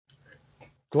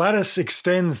Gladys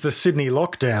extends the Sydney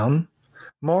lockdown.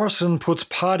 Morrison puts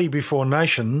party before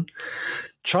nation.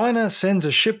 China sends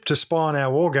a ship to spy on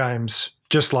our war games,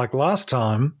 just like last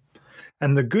time.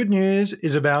 And the good news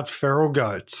is about feral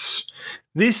goats.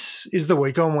 This is the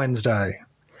Week on Wednesday.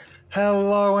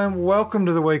 Hello and welcome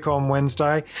to the Week on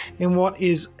Wednesday in what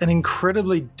is an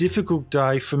incredibly difficult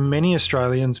day for many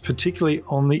Australians, particularly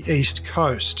on the East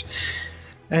Coast.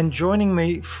 And joining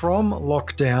me from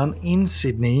lockdown in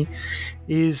Sydney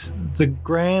is the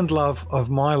grand love of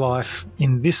my life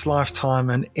in this lifetime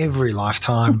and every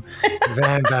lifetime,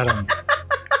 Van Batten.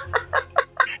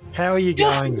 How are you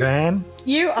going, Van?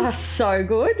 You are so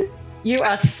good. You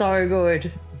are so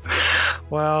good.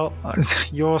 Well,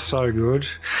 you're so good.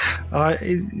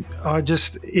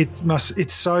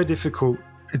 It's so difficult.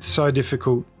 It's so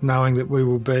difficult knowing that we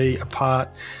will be apart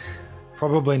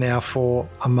probably now for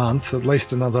a month, at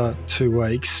least another 2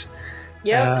 weeks.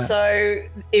 Yep. So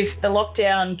if the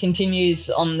lockdown continues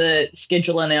on the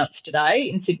schedule announced today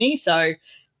in Sydney, so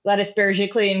Gladys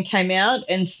Berejiklian came out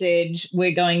and said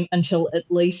we're going until at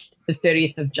least the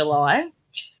 30th of July.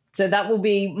 So that will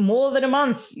be more than a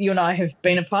month you and I have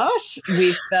been apart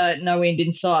with no end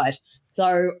in sight.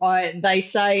 So they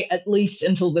say at least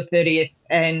until the 30th,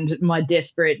 and my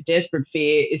desperate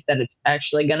fear is that it's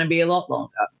actually going to be a lot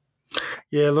longer.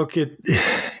 Yeah, look,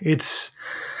 it's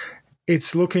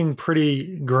looking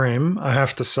pretty grim, I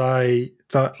have to say.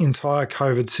 The entire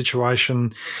COVID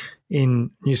situation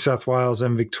in New South Wales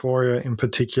and Victoria in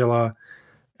particular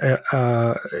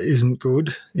isn't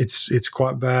good. It's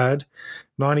quite bad.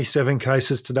 97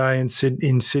 cases today in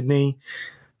Sydney,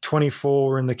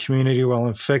 24 in the community while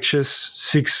infectious,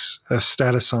 6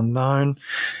 status unknown.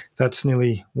 That's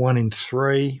nearly 1 in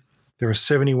 3. There are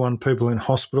 71 people in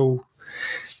hospital,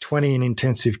 20 in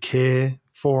intensive care,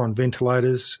 4 on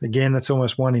ventilators. Again, that's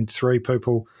almost 1 in 3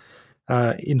 people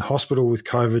in hospital with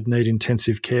COVID need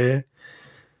intensive care.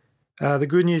 The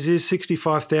good news is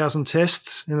 65,000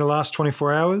 tests in the last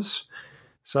 24 hours.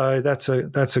 So that's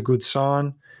a good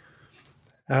sign.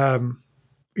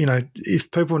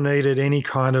 If people needed any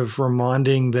kind of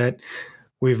reminding that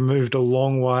we've moved a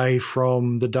long way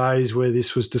from the days where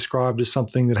this was described as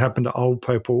something that happened to old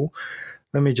people,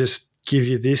 let me just give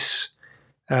you this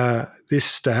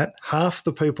stat. Half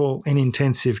the people in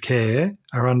intensive care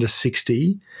are under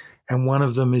 60 and one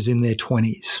of them is in their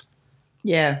 20s.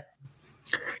 Yeah.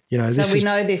 So we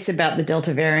know this about the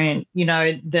Delta variant.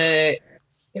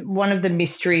 One of the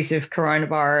mysteries of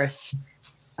coronavirus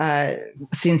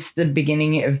since the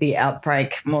beginning of the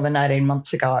outbreak more than 18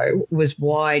 months ago was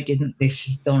why didn't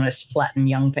this illness flatten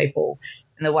young people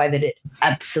in the way that it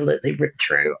absolutely ripped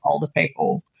through older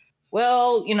people?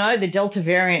 Well, the Delta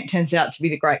variant turns out to be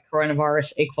the great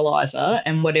coronavirus equalizer,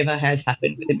 and whatever has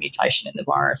happened with the mutation in the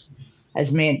virus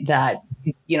has meant that,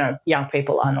 young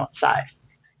people are not safe.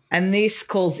 And this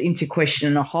calls into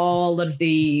question a whole lot of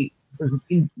the,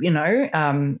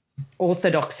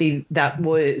 orthodoxy that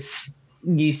was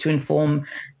used to inform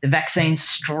the vaccine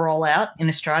stroll out in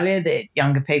Australia, that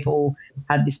younger people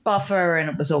had this buffer and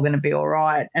it was all going to be all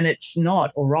right. And it's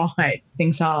not all right.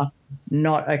 Things are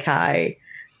not okay.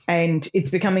 And it's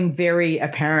becoming very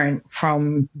apparent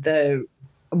from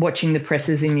watching the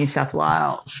presses in New South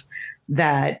Wales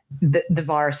that the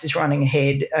virus is running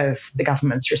ahead of the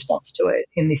government's response to it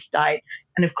in this state.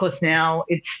 And, of course, now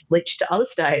it's leached to other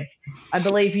states. I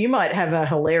believe you might have a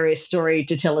hilarious story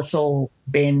to tell us all,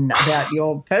 Ben, about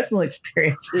your personal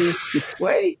experiences this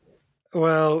week.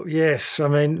 Well, yes. I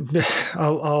mean,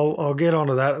 I'll get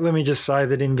onto that. Let me just say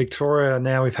that in Victoria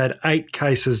now we've had 8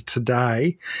 cases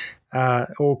today,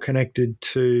 all connected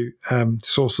to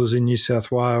sources in New South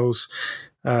Wales.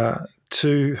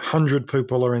 200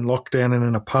 people are in lockdown in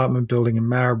an apartment building in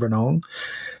Maribyrnong,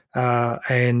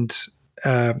 and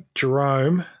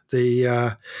Jerome,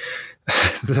 the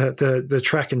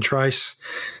track and trace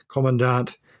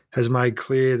commandant, has made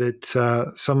clear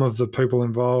that some of the people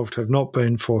involved have not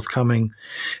been forthcoming,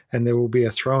 and there will be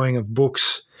a throwing of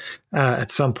books at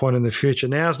some point in the future.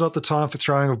 Now is not the time for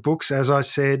throwing of books, as I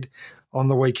said on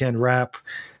the weekend wrap.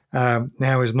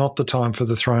 Now is not the time for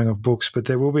the throwing of books, but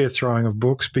there will be a throwing of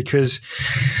books because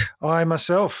I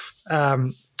myself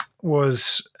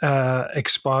was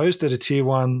exposed at a Tier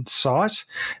 1 site,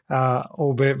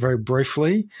 albeit very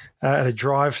briefly, at a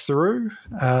drive-through.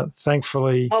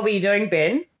 Thankfully... What were you doing,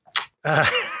 Ben?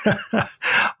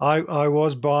 I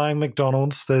was buying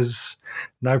McDonald's. There's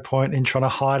no point in trying to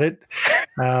hide it.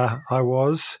 I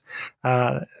was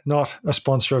not a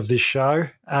sponsor of this show.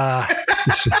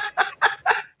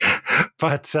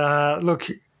 But look,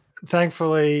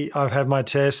 thankfully I've had my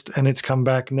test and it's come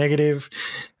back negative,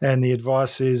 and the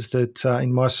advice is that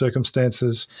in my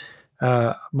circumstances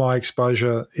my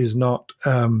exposure is not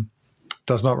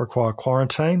does not require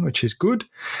quarantine, which is good.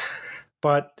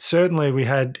 But certainly we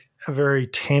had a very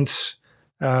tense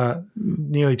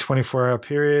nearly 24-hour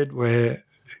period where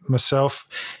myself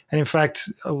and, in fact,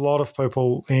 a lot of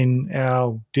people in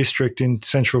our district in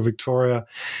central Victoria,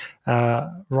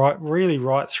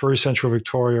 right through central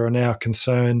Victoria, are now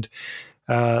concerned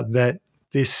that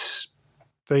these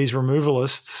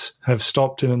removalists have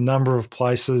stopped in a number of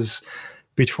places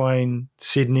between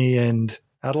Sydney and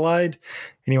Adelaide.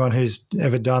 Anyone who's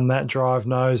ever done that drive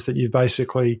knows that you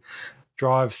basically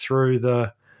drive through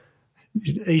the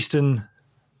eastern,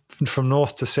 from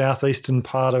north to south eastern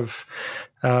part of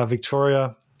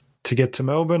Victoria to get to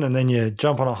Melbourne, and then you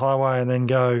jump on a highway and then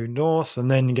go north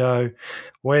and then go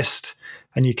west,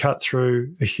 and you cut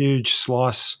through a huge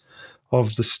slice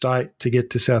of the state to get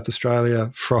to South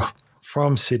Australia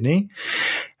from Sydney.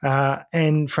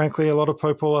 And frankly, a lot of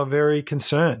people are very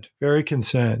concerned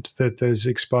that there's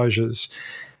exposures.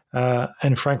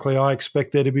 And frankly, I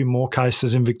expect there to be more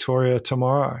cases in Victoria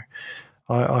tomorrow.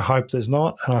 I hope there's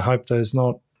not, and I hope there's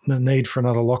not a need for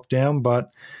another lockdown.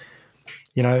 But,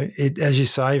 as you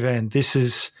say, Van, this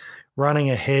is running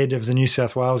ahead of the New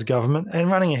South Wales government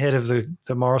and running ahead of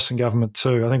the Morrison government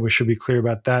too. I think we should be clear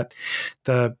about that.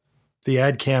 The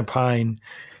ad campaign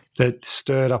that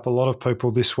stirred up a lot of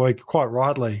people this week, quite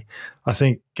rightly, I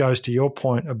think goes to your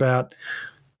point about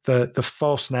the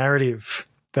false narrative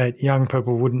that young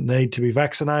people wouldn't need to be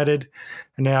vaccinated.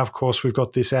 And now, of course, we've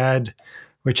got this ad,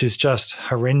 which is just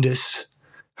horrendous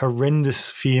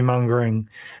fear-mongering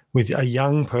with a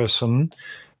young person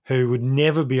who would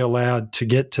never be allowed to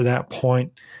get to that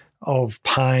point of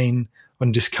pain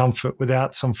and discomfort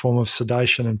without some form of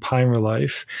sedation and pain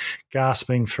relief,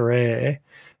 gasping for air,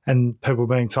 and people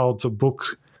being told to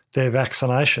book their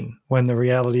vaccination, when the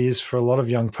reality is for a lot of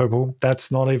young people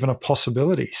that's not even a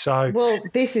possibility. So, well,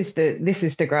 this is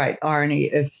the great irony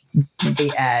of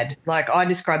the ad. Like, I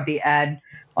described the ad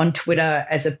on Twitter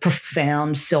as a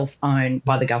profound self-own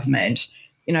by the government.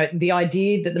 The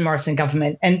idea that the Morrison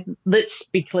government, and let's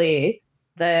be clear,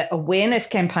 the awareness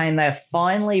campaign they're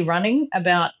finally running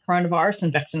about coronavirus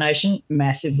and vaccination,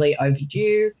 massively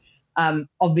overdue.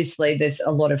 Obviously, there's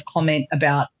a lot of comment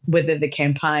about whether the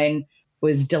campaign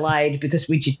was delayed because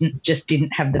we just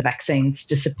didn't have the vaccines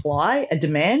to supply a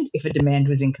demand, if a demand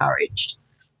was encouraged.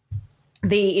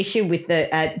 The issue with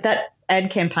that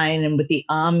ad campaign and with the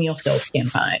Arm Yourself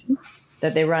campaign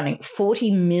that they're running,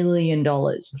 $40 million,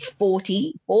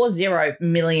 40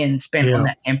 million spent on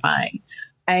that campaign,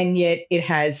 and yet it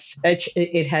has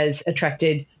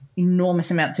attracted enormous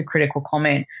amounts of critical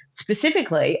comment,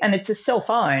 specifically, and it's a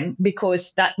self-own,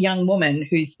 because that young woman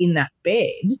who's in that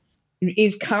bed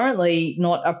is currently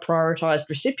not a prioritised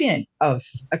recipient of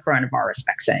a coronavirus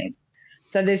vaccine.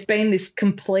 So there's been this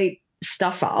complete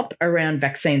stuff up around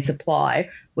vaccine supply,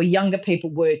 where younger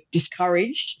people were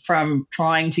discouraged from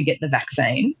trying to get the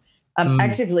vaccine,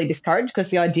 actively discouraged, because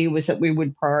the idea was that we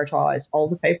would prioritise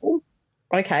older people.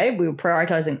 Okay, we were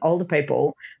prioritising older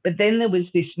people, but then there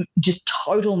was this just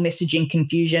total messaging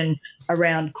confusion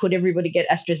around, could everybody get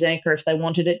AstraZeneca if they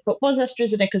wanted it? But was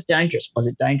AstraZeneca dangerous? Was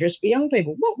it dangerous for young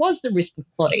people? What was the risk of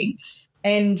clotting?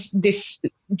 And this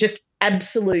just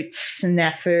absolute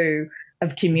snafu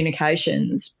of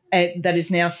communications that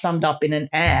is now summed up in an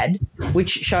ad,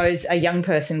 which shows a young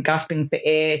person gasping for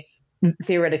air,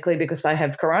 theoretically because they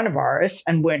have coronavirus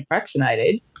and weren't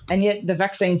vaccinated, and yet the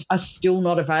vaccines are still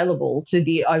not available to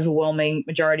the overwhelming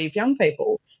majority of young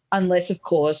people, unless, of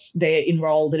course, they're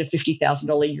enrolled at a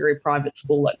 $50,000 year private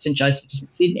school like St Joseph's in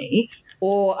Sydney,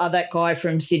 or are that guy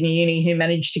from Sydney Uni who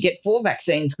managed to get 4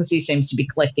 vaccines because he seems to be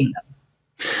collecting them.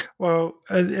 Well,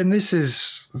 and this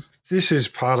is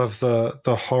part of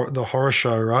the horror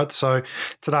show, right? So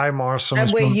today, Morrison, and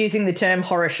we're using the term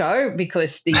horror show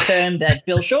because the term that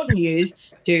Bill Shorten used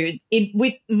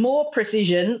with more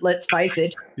precision, let's face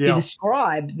it, to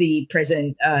describe the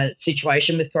present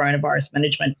situation with coronavirus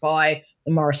management by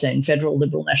the Morrison Federal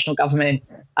Liberal National Government.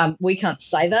 We can't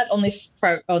say that on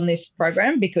this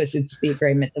program because it's the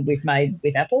agreement that we've made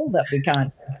with Apple that we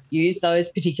can't use those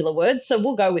particular words. So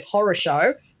we'll go with horror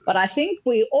show. But I think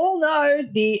we all know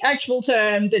the actual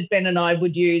term that Ben and I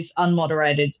would use,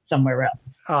 unmoderated, somewhere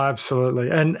else. Oh, absolutely.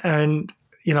 And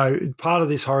part of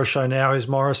this horror show now is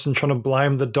Morrison trying to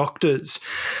blame the doctors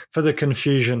for the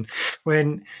confusion,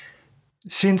 when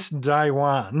since day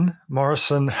one,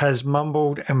 Morrison has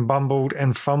mumbled and bumbled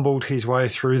and fumbled his way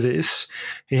through this.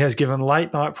 He has given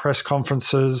late-night press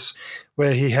conferences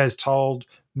where he has told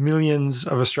millions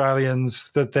of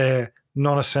Australians that they're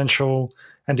non-essential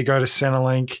and to go to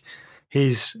Centrelink.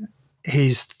 He's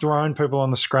thrown people on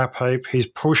the scrap heap. He's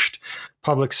pushed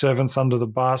public servants under the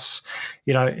bus.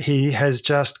 He has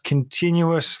just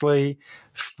continuously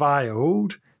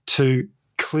failed to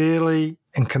clearly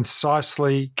and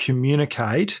concisely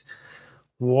communicate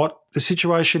what the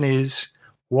situation is,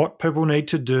 what people need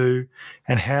to do,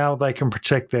 and how they can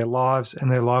protect their lives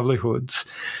and their livelihoods.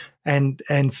 And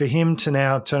for him to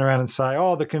now turn around and say,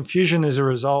 oh, the confusion is a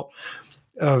result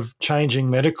of changing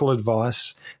medical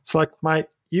advice. It's like, mate,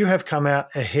 you have come out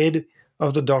ahead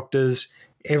of the doctors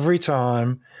every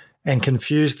time and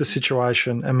confused the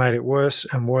situation and made it worse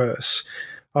and worse.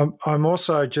 I'm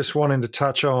also just wanting to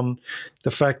touch on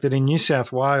the fact that in New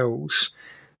South Wales,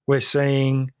 we're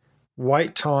seeing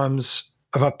wait times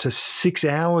of up to 6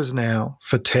 hours now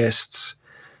for tests,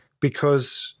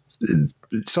 because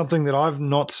something that I've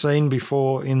not seen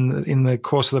before in the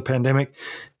course of the pandemic,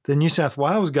 the New South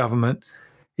Wales government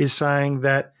is saying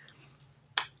that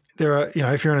there are,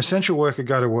 if you're an essential worker,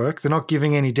 go to work. They're not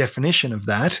giving any definition of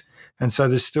that. And so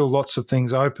there's still lots of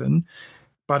things open.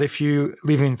 But if you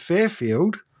live in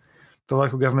Fairfield, the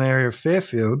local government area of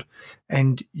Fairfield,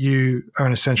 and you are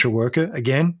an essential worker,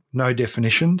 again, no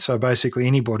definition. So basically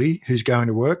anybody who's going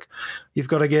to work, you've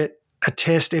got to get a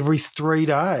test every 3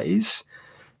 days,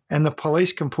 and the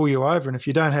police can pull you over. And if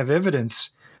you don't have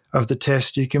evidence of the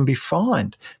test, you can be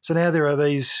fined. So now there are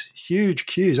these huge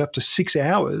queues, up to 6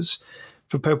 hours,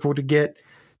 for people to get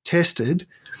tested.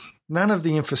 None of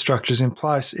the infrastructure is in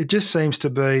place. It just seems to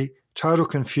be total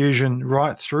confusion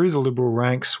right through the Liberal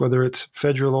ranks, whether it's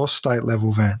federal or state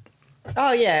level, Van.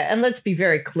 Oh, yeah. And let's be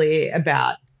very clear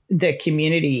about the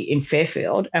community in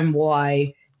Fairfield and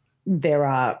why there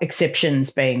are exceptions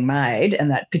being made,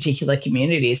 and that particular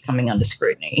community is coming under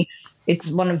scrutiny.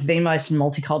 It's one of the most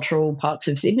multicultural parts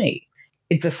of Sydney.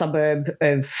 It's a suburb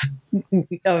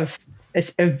of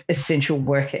essential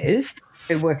workers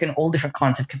who work in all different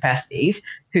kinds of capacities,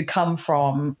 who come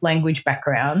from language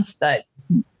backgrounds that,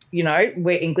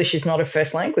 where English is not a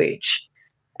first language.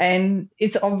 And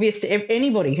it's obvious to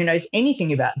anybody who knows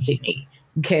anything about Sydney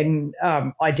can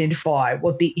identify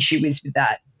what the issue is with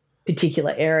that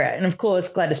particular area. And of course,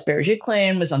 Gladys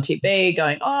Berejiklian was on TV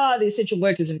going, the essential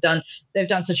workers they've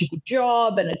done such a good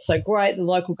job, and it's so great. The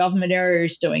local government area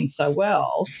is doing so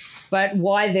well. But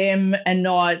why them and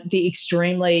not the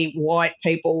extremely white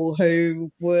people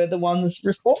who were the ones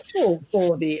responsible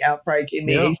for the outbreak in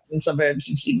the eastern suburbs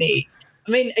of Sydney?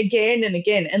 I mean, again and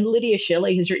again, and Lydia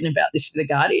Shelley has written about this for The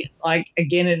Guardian, like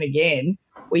again and again,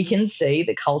 we can see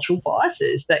the cultural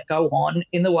biases that go on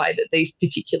in the way that these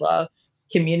particular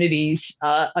communities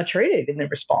are treated in the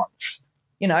response,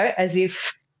 as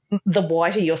if the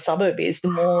whiter your suburb is, the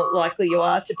more likely you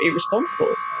are to be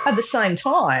responsible. At the same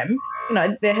time,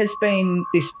 there has been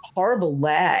this horrible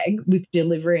lag with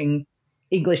delivering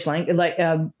English language,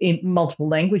 in multiple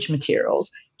language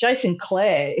materials. Jason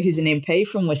Clare, who's an MP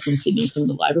from Western Sydney from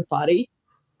the Labor Party,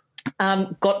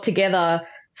 got together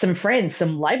some friends,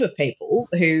 some Labor people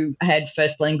who had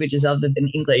first languages other than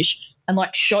English, and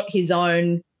shot his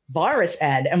own virus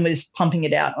ad and was pumping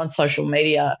it out on social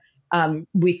media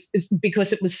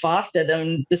because it was faster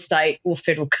than the state or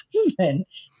federal government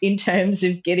in terms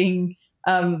of getting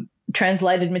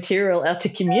translated material out to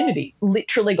communities.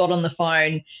 Literally got on the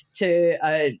phone to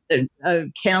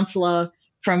a counsellor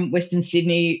from Western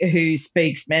Sydney who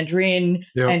speaks Mandarin,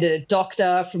 and a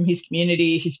doctor from his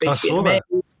community who speaks Vietnamese,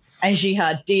 and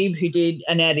Jihad Dib, who did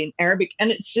an ad in Arabic.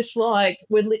 And it's just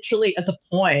we're literally at the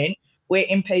point where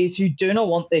MPs who do not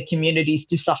want their communities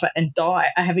to suffer and die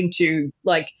are having to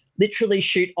literally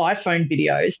shoot iPhone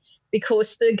videos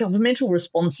because the governmental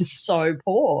response is so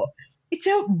poor. It's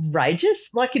outrageous.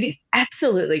 It is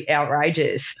absolutely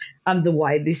outrageous the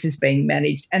way this is being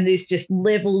managed. And there's just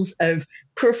levels of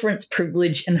preference,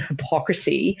 privilege and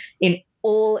hypocrisy in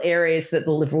all areas that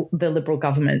the Liberal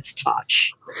governments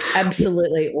touch.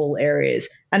 Absolutely all areas.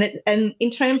 And in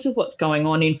terms of what's going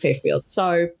on in Fairfield,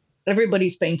 so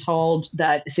everybody's been told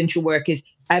that essential workers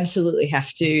absolutely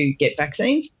have to get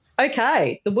vaccines.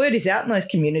 Okay, the word is out in those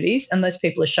communities and those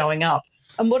people are showing up.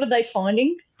 And what are they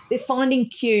finding? They're finding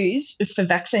queues for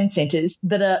vaccine centres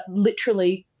that are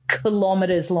literally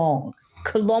kilometres long.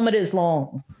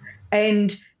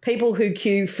 And people who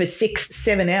queue for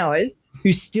 6-7 hours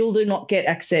who still do not get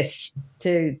access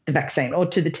to the vaccine or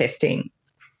to the testing.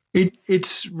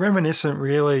 It's reminiscent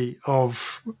really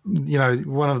of,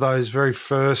 one of those very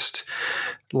first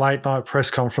late night press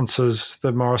conferences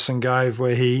that Morrison gave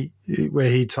where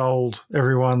he told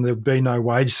everyone there'd be no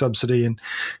wage subsidy and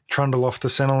trundle off to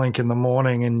Centrelink in the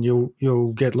morning and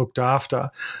you'll get looked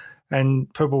after.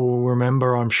 And people will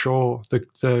remember, I'm sure,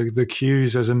 the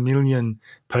queues as 1 million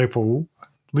people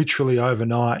literally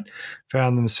overnight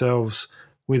found themselves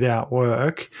without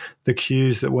work, the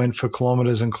queues that went for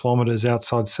kilometres and kilometres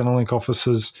outside Centrelink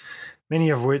offices, many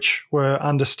of which were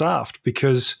understaffed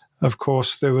because, of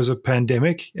course, there was a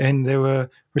pandemic and there were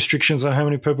restrictions on how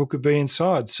many people could be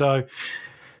inside. So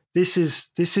this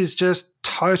is just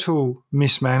total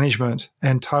mismanagement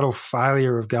and total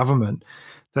failure of government.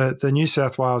 The New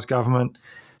South Wales government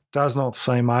does not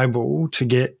seem able to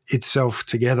get itself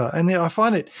together. And I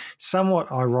find it somewhat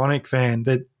ironic, Van,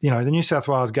 that, the New South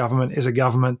Wales government is a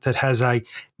government that has a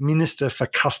Minister for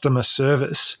Customer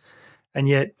Service, and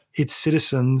yet its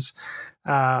citizens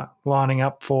are lining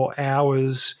up for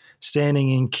hours,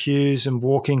 standing in queues and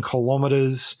walking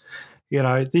kilometres.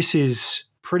 This is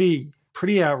pretty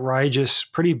outrageous,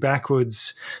 pretty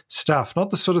backwards stuff,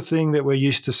 not the sort of thing that we're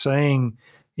used to seeing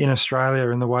in Australia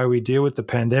in the way we deal with the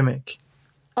pandemic.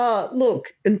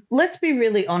 Look, let's be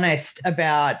really honest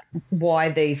about why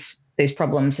these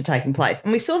problems are taking place.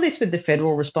 And we saw this with the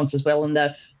federal response as well,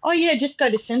 just go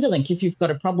to Centrelink if you've got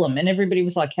a problem. And everybody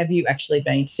was like, have you actually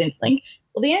been to Centrelink?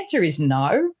 Well, the answer is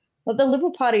no. Well, the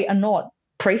Liberal Party are not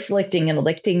pre-selecting and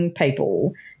electing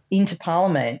people into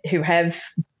Parliament who have,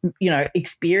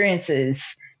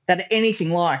 experiences that are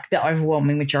anything like the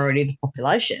overwhelming majority of the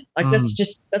population.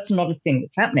 That's not a thing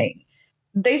that's happening.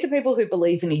 These are people who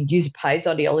believe in a user pays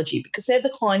ideology because they're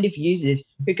the kind of users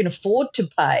who can afford to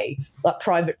pay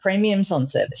private premiums on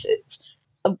services.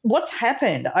 What's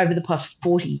happened over the past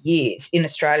 40 years in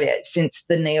Australia since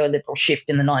the neoliberal shift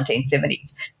in the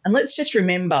 1970s? And let's just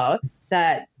remember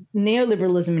that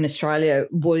neoliberalism in Australia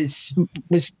was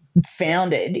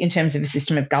founded in terms of a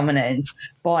system of governance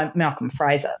by Malcolm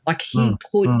Fraser. He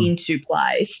put into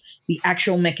place the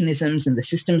actual mechanisms and the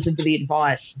systems of the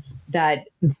advice that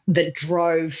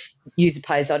drove user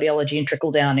pays ideology and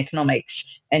trickle down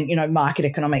economics and, market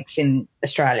economics in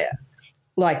Australia.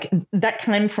 That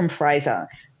came from Fraser.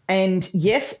 And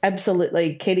yes,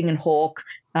 absolutely, Keating and Hawke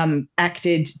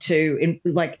acted to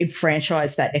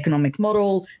enfranchise that economic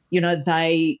model.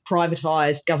 They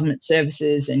privatised government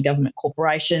services and government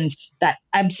corporations. That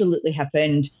absolutely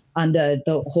happened under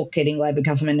the Hawke-Keating Labor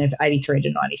government of 83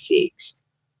 to 96.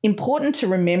 Important to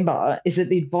remember is that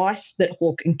the advice that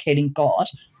Hawke and Keating got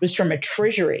was from a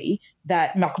treasury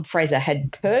that Malcolm Fraser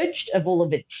had purged of all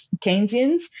of its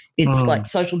Keynesians,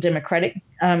 its social democratic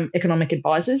economic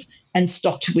advisors, and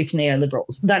stocked with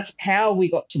neoliberals. That's how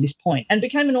we got to this point and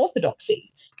became an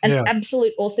orthodoxy,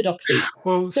 absolute orthodoxy.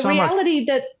 Well,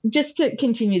 just to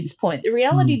continue this point, the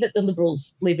reality that the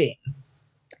Liberals live in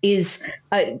is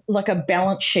a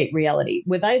balance sheet reality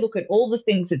where they look at all the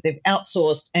things that they've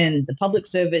outsourced and the public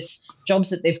service jobs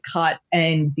that they've cut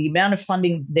and the amount of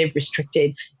funding they've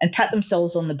restricted and pat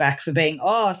themselves on the back for being,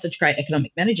 such great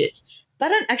economic managers. They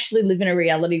don't actually live in a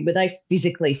reality where they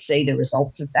physically see the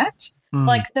results of that.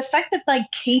 The fact that they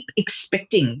keep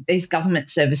expecting these government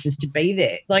services to be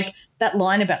there, that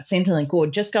line about Centrelink or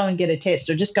just go and get a test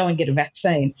or just go and get a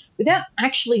vaccine, without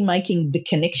actually making the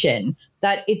connection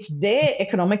that it's their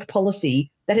economic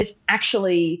policy that has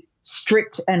actually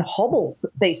stripped and hobbled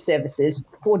these services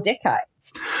for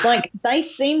decades. They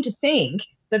seem to think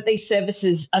that these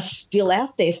services are still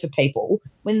out there for people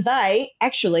when they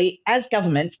actually, as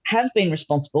governments, have been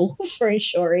responsible for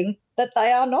ensuring that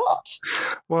they are not.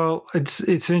 Well,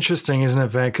 it's interesting, isn't it,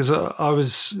 Van? Because I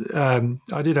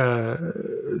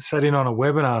sat in on a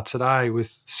webinar today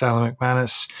with Sally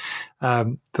McManus,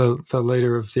 the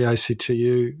leader of the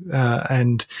ACTU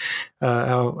and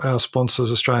our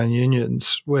sponsors, Australian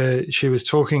Unions, where she was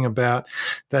talking about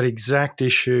that exact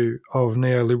issue of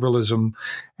neoliberalism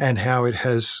and how it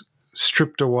has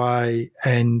stripped away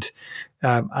and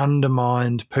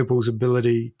undermined people's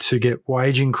ability to get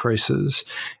wage increases,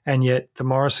 and yet the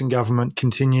Morrison government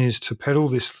continues to peddle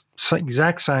this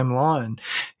exact same line.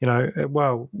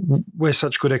 We're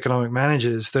such good economic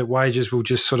managers that wages will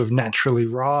just sort of naturally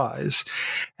rise,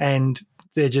 and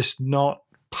they're just not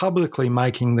publicly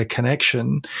making the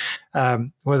connection,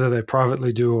 whether they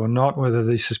privately do or not, whether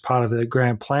this is part of their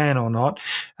grand plan or not.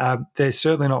 They're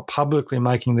certainly not publicly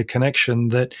making the connection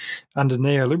that under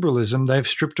neoliberalism, they've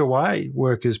stripped away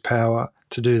workers' power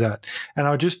to do that. And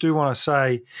I just do want to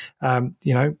say,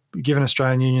 given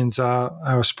Australian Unions are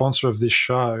a sponsor of this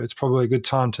show, it's probably a good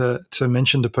time to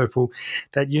mention to people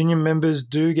that union members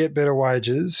do get better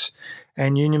wages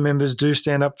and union members do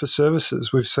stand up for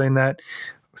services. We've seen that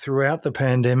throughout the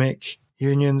pandemic.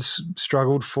 Unions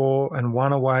struggled for and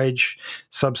won a wage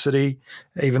subsidy,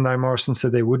 even though Morrison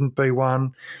said there wouldn't be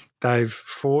one. They've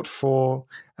fought for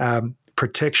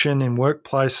protection in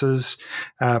workplaces,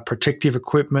 protective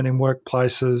equipment in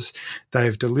workplaces.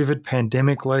 They've delivered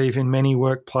pandemic leave in many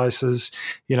workplaces.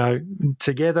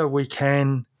 Together we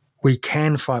can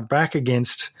fight back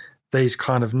against these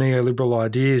kind of neoliberal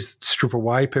ideas that strip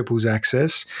away people's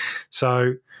access.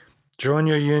 So join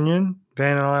your union.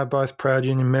 Van and I are both proud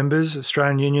union members,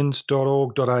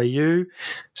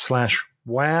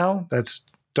 australianunions.org.au/wow. That's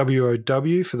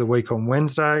WOW for the week on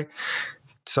Wednesday.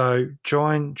 So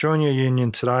join your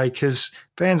union today, because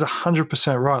Van's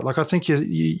 100% right. Like, I think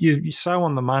you're so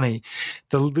on the money.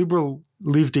 The Liberal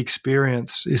lived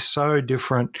experience is so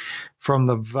different from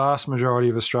the vast majority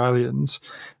of Australians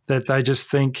that they just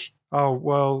think, oh,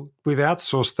 well, we've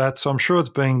outsourced that, so I'm sure it's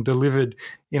being delivered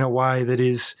in a way that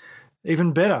is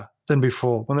even better than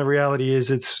before, when the reality is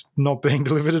it's not being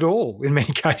delivered at all in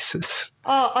many cases.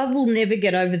 Oh, I will never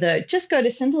get over just go to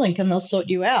Centrelink and they'll sort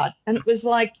you out. And it was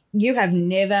like, you have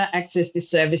never accessed this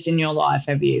service in your life,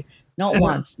 have you? Not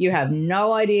once. You have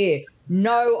no idea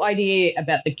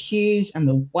about the queues and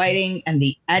the waiting and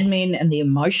the admin and the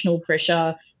emotional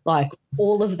pressure, like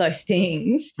all of those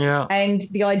things. Yeah. And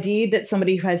the idea that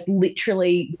somebody who has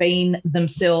literally been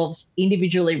themselves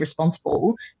individually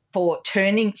responsible for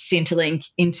turning Centrelink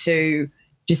into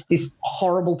just this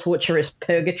horrible, torturous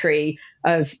purgatory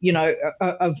of,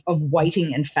 of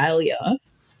waiting and failure,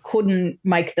 couldn't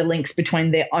make the links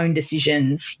between their own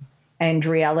decisions and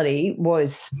reality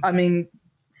was, I mean,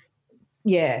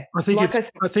 yeah. I think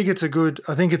it's a good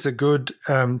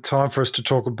time for us to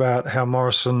talk about how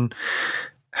Morrison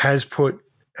has put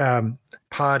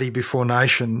party before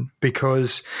nation,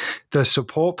 because the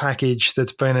support package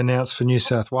that's been announced for New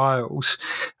South Wales,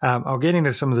 I'll get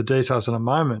into some of the details in a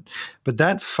moment, but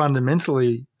that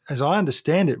fundamentally, as I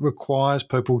understand it, requires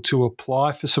people to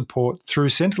apply for support through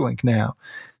Centrelink now.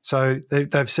 So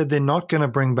they've said they're not going to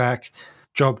bring back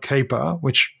JobKeeper,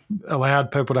 which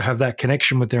allowed people to have that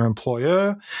connection with their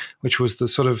employer, which was the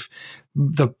sort of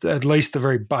at least the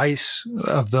very base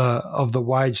of the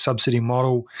wage subsidy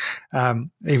model,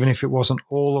 even if it wasn't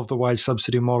all of the wage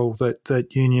subsidy model that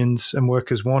unions and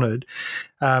workers wanted.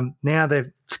 Now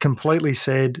they've completely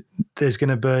said there's going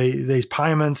to be these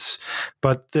payments,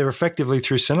 but they're effectively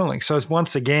through Centrelink. So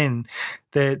once again,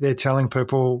 they're telling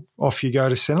people, off you go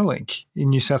to Centrelink in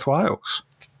New South Wales.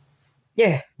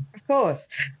 Yeah, of course.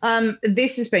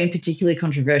 This has been particularly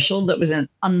controversial. That was an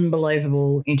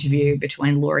unbelievable interview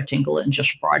between Laura Tingle and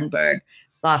Josh Frydenberg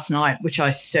last night, which I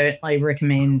certainly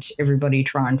recommend everybody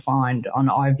try and find on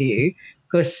iView,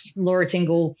 because Laura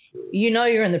Tingle,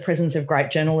 you're in the presence of great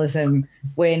journalism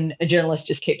when a journalist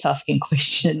just keeps asking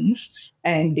questions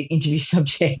and the interview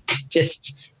subject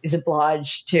just is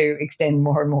obliged to extend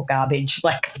more and more garbage.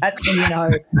 Like, that's when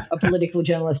a political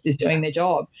journalist is doing their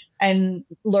job. And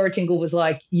Laura Tingle was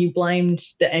like, you blamed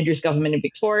the Andrews government in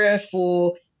Victoria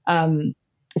for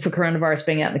coronavirus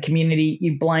being out in the community.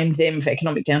 You blamed them for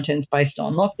economic downturns based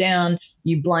on lockdown.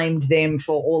 You blamed them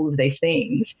for all of these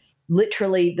things.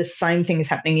 Literally the same thing is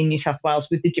happening in New South Wales,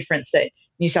 with the difference that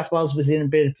New South Wales was in a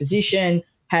better position,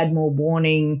 had more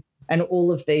warning and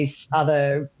all of these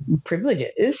other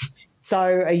privileges. So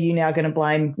are you now going to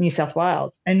blame New South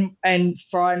Wales? And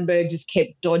Frydenberg just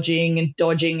kept dodging and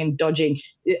dodging and dodging.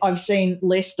 I've seen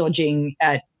less dodging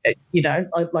at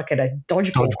like at a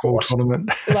dodgeball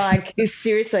tournament. Like,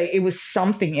 seriously, it was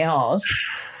something else.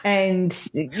 And,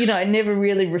 never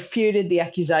really refuted the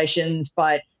accusations,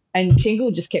 and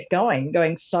Tingle just kept going,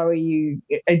 so are you,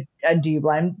 do you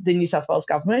blame the New South Wales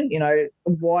government?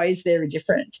 Why is there a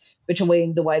difference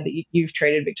between the way that you've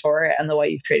treated Victoria and the way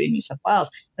you've treated New South Wales?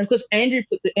 And, of course,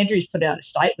 Andrew's put out a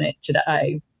statement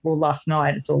today, or last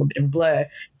night, it's all a bit of a blur,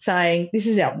 saying this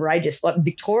is outrageous. Like,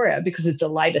 Victoria, because it's a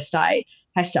Labor state,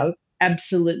 has to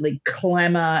absolutely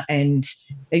clamour and,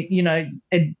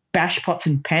 bash pots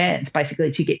and pans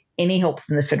basically to get any help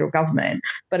from the federal government.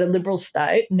 But a Liberal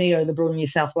state, neoliberal New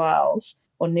South Wales,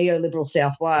 or neoliberal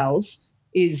South Wales,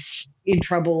 is in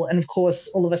trouble. And, of course,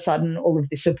 all of a sudden, all of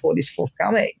this support is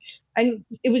forthcoming. And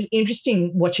it was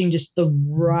interesting watching just the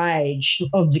rage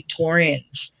of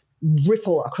Victorians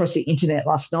ripple across the internet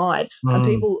last night, and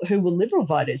people who were Liberal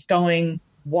voters going,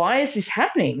 why is this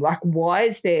happening? Like, why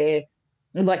is there...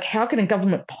 Like, how can a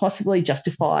government possibly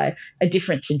justify a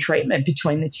difference in treatment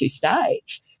between the two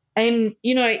states? And,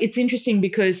 it's interesting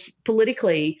because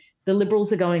politically the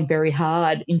Liberals are going very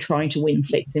hard in trying to win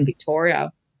seats in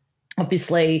Victoria.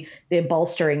 Obviously, they're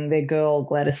bolstering their girl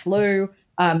Gladys Liu.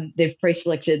 They've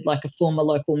pre-selected like a former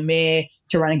local mayor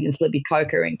to run against Libby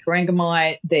Coker in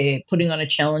Corangamite. They're putting on a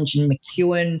challenge in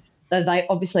McEwen. They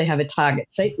obviously have a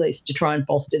target seat list to try and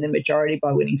bolster their majority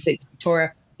by winning seats in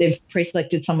Victoria. They've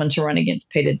pre-selected someone to run against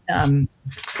Peter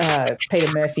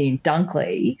Murphy in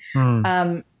Dunkley.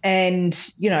 And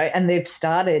they've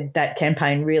started that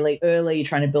campaign really early,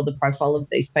 trying to build the profile of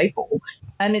these people.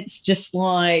 And it's just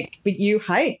like, but you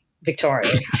hate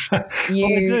Victorians. Well,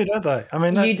 they do, don't they? I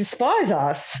mean, you despise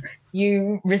us.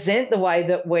 You resent the way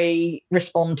that we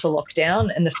respond to lockdown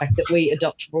and the fact that we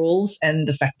adopt rules and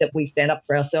the fact that we stand up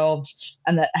for ourselves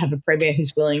and that have a premier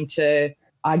who's willing to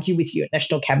argue with you at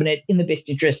National Cabinet in the best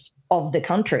interests of the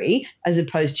country as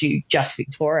opposed to just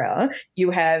Victoria.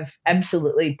 You have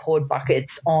absolutely poured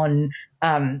buckets on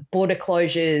border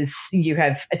closures. You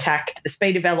have attacked the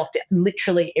speed of our lockdown,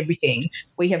 literally everything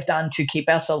we have done to keep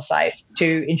ourselves safe,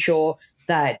 to ensure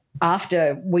that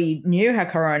after we knew how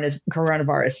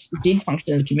coronavirus did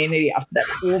function in the community after that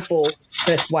awful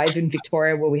first wave in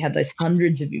Victoria where we had those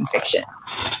hundreds of infections,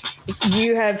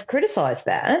 you have criticised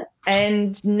that,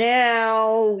 and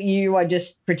now you are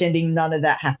just pretending none of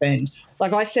that happened.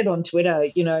 Like I said on Twitter,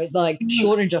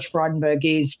 short of Josh Frydenberg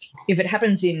is, if it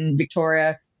happens in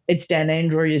Victoria, it's Dan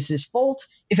Andrews' fault.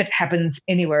 If it happens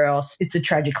anywhere else, it's a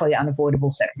tragically unavoidable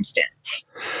circumstance.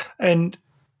 And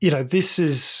this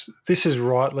has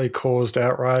rightly caused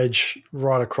outrage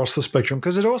right across the spectrum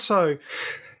because it also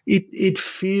it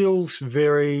feels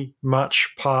very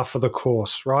much par for the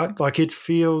course, right? Like it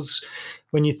feels,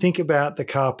 when you think about the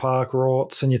car park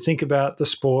rorts and you think about the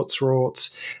sports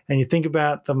rorts and you think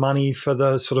about the money for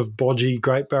the sort of bodgy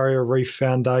Great Barrier Reef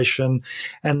Foundation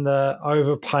and the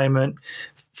overpayment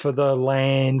for the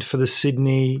land for the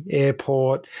Sydney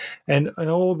airport and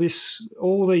all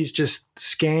these just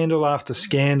scandal after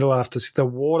scandal after the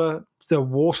water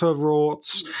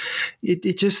rorts,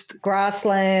 it just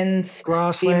grasslands,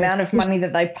 the amount of money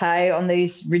that they pay on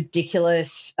these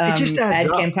ridiculous ad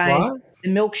campaigns. Right? The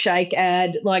milkshake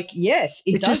ad, yes,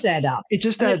 it does add up. It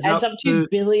just adds up to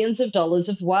billions of dollars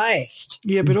of waste.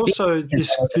 Yeah, but also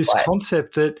this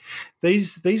concept that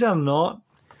these are not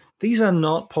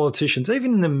politicians.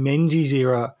 Even in the Menzies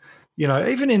era,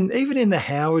 even in the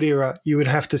Howard era, you would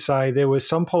have to say there were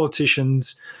some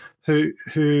politicians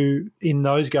who in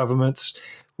those governments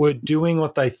were doing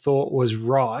what they thought was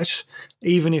right,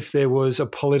 even if there was a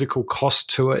political cost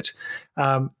to it,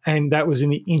 and that was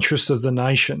in the interest of the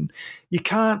nation.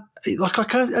 I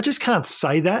just can't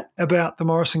say that about the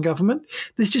Morrison government.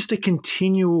 There's just a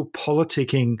continual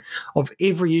politicking of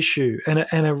every issue and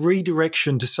a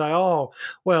redirection to say, oh,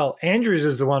 well, Andrews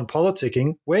is the one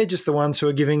politicking. We're just the ones who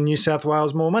are giving New South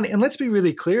Wales more money. And let's be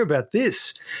really clear about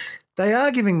this. They are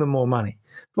giving them more money.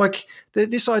 Like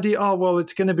this idea, oh, well,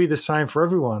 it's going to be the same for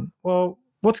everyone. Well,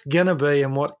 what's going to be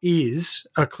and what is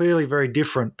are clearly very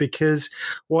different, because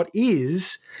what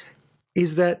is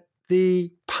that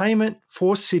the payment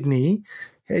for Sydney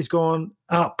has gone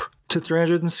up to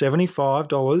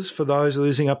 $375 for those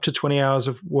losing up to 20 hours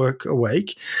of work a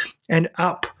week and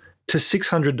up to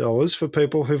 $600 for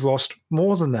people who've lost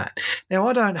more than that. Now,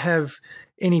 I don't have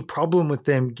any problem with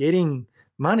them getting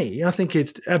money. I think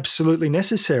it's absolutely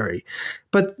necessary.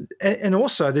 And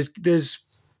also there's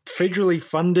federally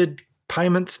funded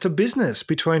payments to business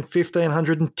between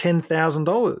 $1,500 and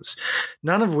 $10,000,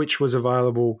 none of which was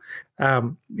available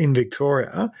in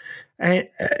Victoria. And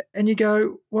you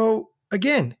go, well,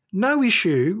 again, no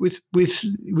issue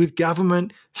with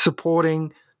government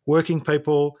supporting working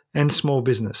people and small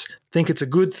business. Think it's a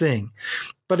good thing.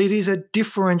 But it is a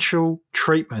differential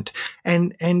treatment.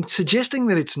 And suggesting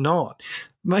that it's not,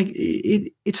 mate,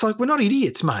 it's like, we're not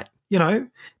idiots, mate.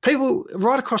 People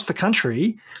right across the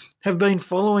country have been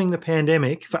following the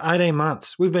pandemic for 18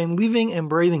 months. We've been living and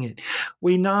breathing it.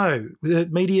 We know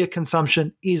that media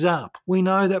consumption is up. We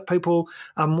know that people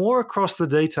are more across the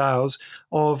details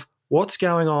of what's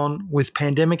going on with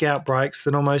pandemic outbreaks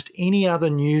than almost any other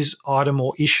news item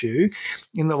or issue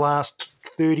in the last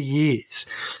 30 years.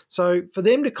 So for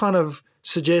them to kind of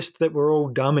suggest that we're all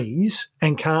dummies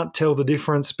and can't tell the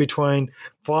difference between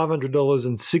 $500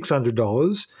 and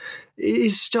 $600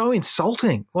 is so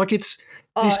insulting. Like it's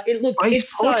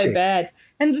so bad.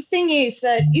 And the thing is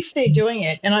that if they're doing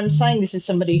it, and I'm saying this as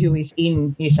somebody who is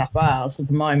in New South Wales at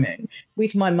the moment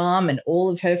with my mum and all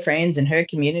of her friends and her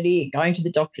community and going to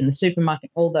the doctor and the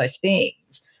supermarket, all those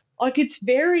things, like it's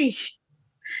very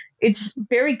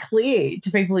clear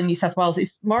to people in New South Wales,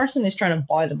 if Morrison is trying to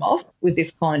buy them off with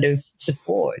this kind of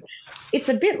support, it's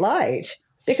a bit late,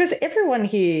 because everyone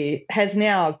here has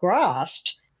now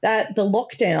grasped that the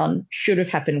lockdown should have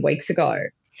happened weeks ago.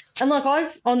 And like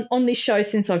I've on this show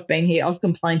since I've been here, I've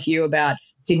complained to you about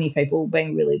Sydney people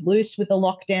being really loose with the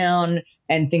lockdown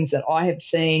and things that I have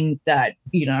seen that,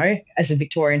 as a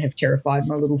Victorian have terrified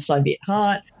my little Soviet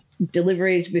heart.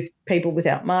 Deliveries with people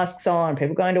without masks on,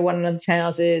 people going to one another's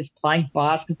houses, playing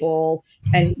basketball,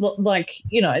 and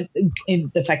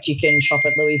the fact you can shop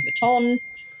at Louis Vuitton,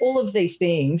 all of these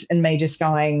things, and me just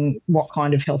going, what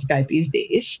kind of hellscape is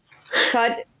this?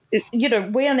 But,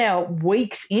 we are now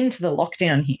weeks into the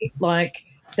lockdown here. Like,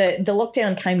 The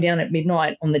lockdown came down at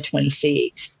midnight on the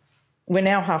 26th. We're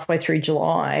now halfway through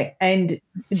July, and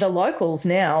the locals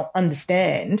now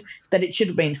understand that it should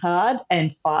have been hard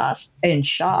and fast and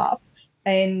sharp,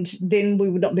 and then we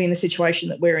would not be in the situation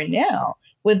that we're in now,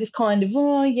 where this kind of,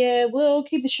 oh, yeah, well,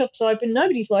 keep the shops open,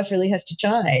 nobody's life really has to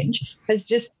change, has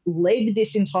just led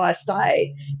this entire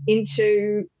state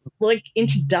into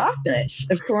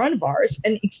darkness of coronavirus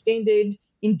and extended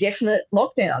indefinite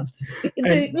lockdowns.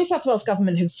 The New South Wales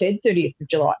government have said 30th of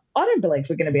July. I don't believe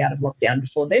we're going to be out of lockdown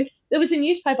before then. There was a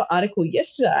newspaper article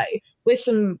yesterday where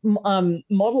some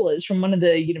modelers from one of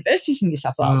the universities in New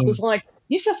South Wales was like,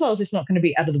 New South Wales is not going to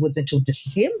be out of the woods until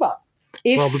December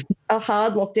if a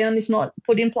hard lockdown is not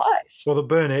put in place. Well, the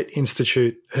Burnett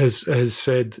Institute has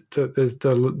said that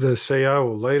the CEO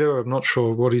or leader, I'm not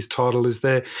sure what his title is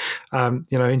there.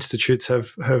 Institutes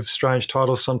have strange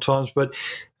titles sometimes, but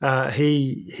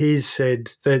he's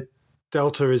said that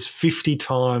Delta is 50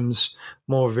 times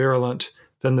more virulent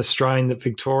than the strain that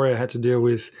Victoria had to deal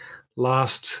with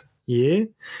last year.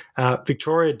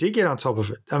 Victoria did get on top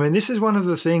of it. I mean, this is one of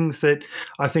the things that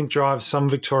I think drives some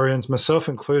Victorians, myself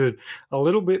included, a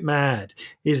little bit mad,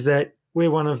 is that we're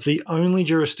one of the only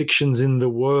jurisdictions in the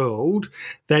world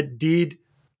that did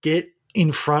get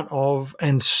in front of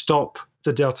and stop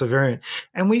the Delta variant.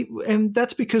 And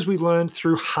that's because we learned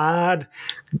through hard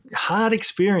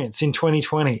experience in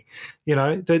 2020,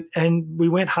 and we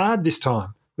went hard this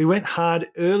time. We went hard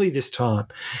early this time.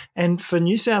 And for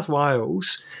New South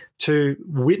Wales to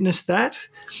witness that,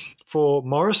 for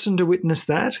Morrison to witness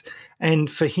that, and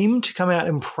for him to come out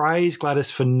and praise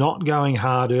Gladys for not going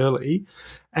hard early,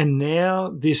 and now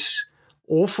this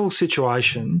awful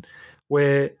situation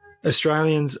where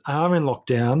Australians are in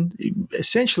lockdown,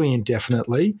 essentially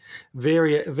indefinitely,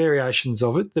 variations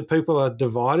of it, that people are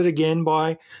divided again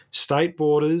by state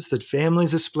borders, that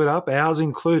families are split up, ours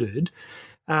included,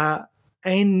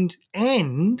 and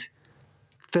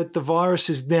that the virus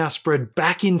is now spread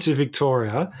back into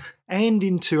Victoria and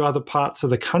into other parts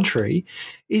of the country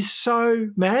is so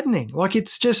maddening. Like,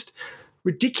 it's just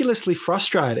ridiculously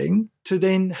frustrating to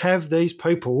then have these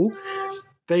people,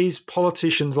 these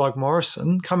politicians like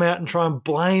Morrison, come out and try and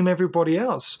blame everybody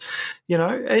else.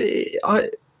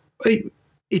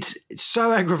 It's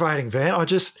so aggravating, Van.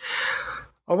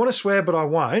 I want to swear, but I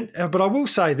won't. But I will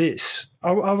say this.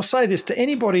 I will say this to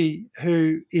anybody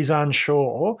who is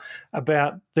unsure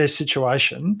about their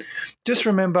situation. Just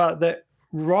remember that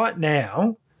right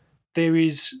now there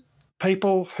is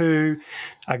people who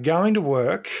are going to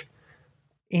work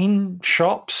in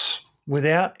shops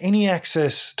without any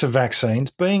access to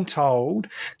vaccines, being told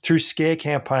through scare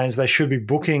campaigns they should be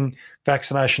booking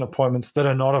vaccination appointments that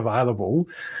are not available,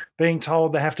 being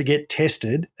told they have to get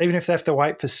tested, even if they have to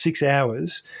wait for 6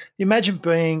 hours. Imagine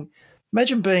being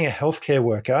a healthcare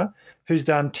worker who's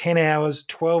done 10 hours,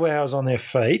 12 hours on their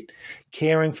feet,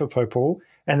 caring for people,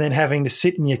 and then having to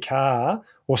sit in your car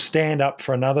or stand up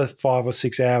for another 5 or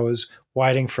 6 hours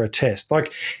waiting for a test. And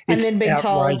then being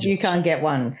told you can't get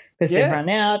one because they've run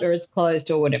out or it's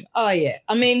closed or whatever. Oh, yeah.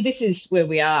 I mean, this is where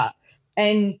we are.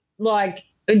 And,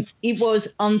 it was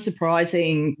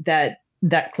unsurprising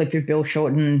that clip of Bill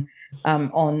Shorten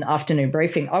on Afternoon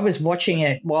Briefing. I was watching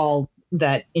it while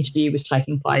that interview was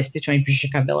taking place between Patricia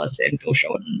Karvelas and Bill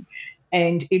Shorten,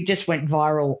 and it just went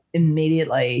viral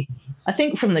immediately. I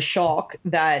think from the shock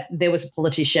that there was a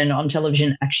politician on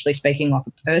television actually speaking like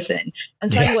a person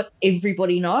and saying what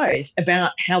everybody knows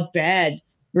about how bad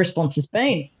the response has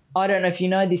been. I don't know if you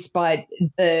know this, but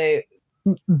the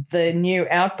new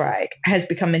outbreak has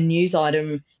become a news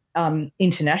item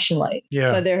internationally.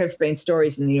 Yeah. So there have been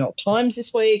stories in the New York Times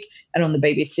this week and on the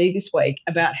BBC this week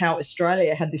about how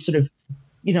Australia had this sort of,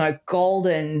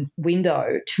 golden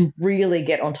window to really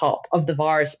get on top of the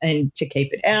virus and to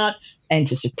keep it out and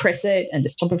to suppress it and to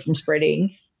stop it from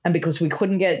spreading. And because we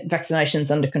couldn't get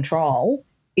vaccinations under control,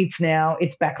 it's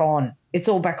back on. It's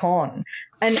all back on.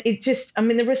 And it just,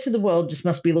 the rest of the world just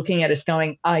must be looking at us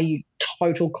going, are you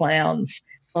total clowns?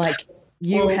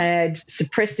 You had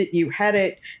suppressed it, you had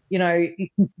it,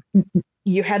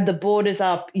 you had the borders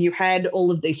up, you had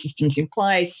all of these systems in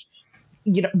place.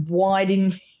 Why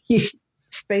didn't you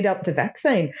speed up the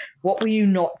vaccine? What were you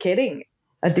not getting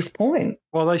at this point?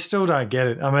 Well, they still don't get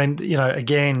it.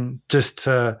 Again, just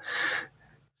to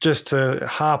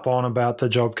harp on about the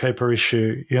JobKeeper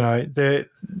issue,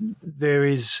 there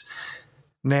is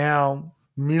now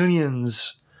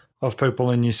millions of people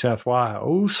in New South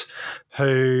Wales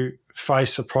who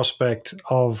face a prospect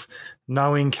of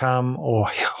no income or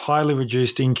highly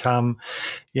reduced income.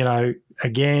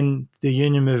 Again, the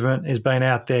union movement has been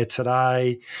out there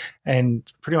today and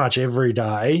pretty much every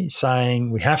day saying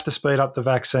we have to speed up the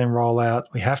vaccine rollout.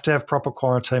 We have to have proper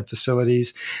quarantine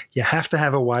facilities. You have to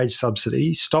have a wage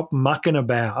subsidy. Stop mucking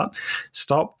about.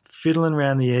 Stop fiddling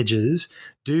around the edges.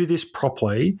 Do this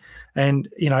properly. And,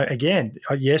 again,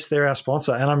 yes, they're our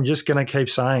sponsor. And I'm just going to keep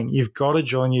saying, you've got to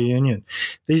join your union.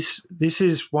 This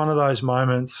is one of those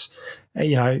moments,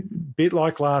 bit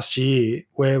like last year,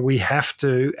 where we have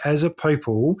to, as a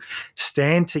people,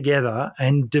 stand together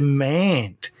and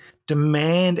demand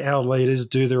our leaders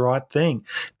do the right thing.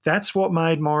 That's what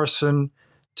made Morrison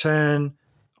turn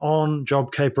on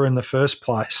JobKeeper in the first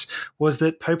place, was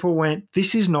that people went,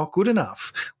 this is not good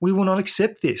enough. We will not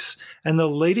accept this. And the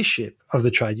leadership of the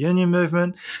trade union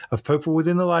movement, of people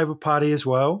within the Labor Party as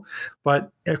well,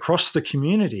 but across the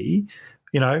community,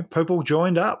 people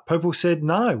joined up. People said,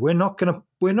 no, we're not going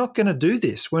to do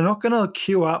this. We're not going to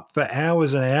queue up for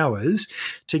hours and hours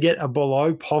to get a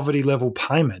below poverty level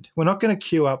payment. We're not going to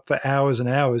queue up for hours and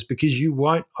hours because you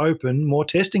won't open more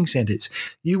testing centres.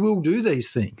 You will do these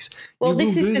things. Well,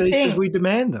 this is the thing, because we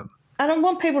demand them. I don't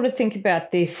want people to think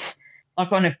about this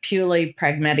like on a purely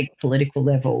pragmatic political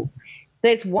level.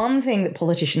 There's one thing that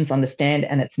politicians understand,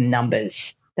 and it's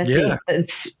numbers. That's it.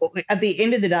 It's, at the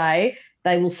end of the day,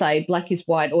 they will say black is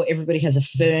white or everybody has a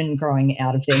fern growing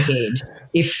out of their head.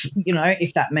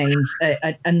 If that means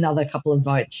another couple of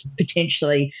votes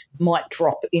potentially might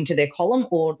drop into their column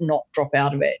or not drop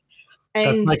out of it. And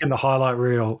that's making the highlight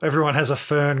reel. Everyone has a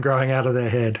fern growing out of their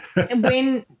head.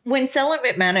 And when Stella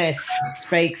McManus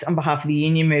speaks on behalf of the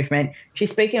union movement, she's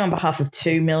speaking on behalf of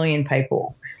 2 million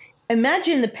people.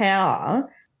 Imagine the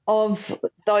power of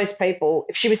those people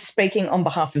if she was speaking on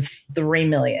behalf of 3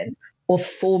 million or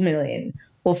 4 million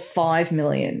or 5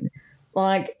 million.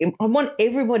 Like, I want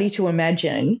everybody to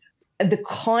imagine the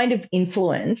kind of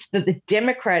influence that the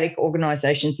democratic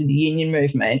organisations of the union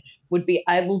movement would be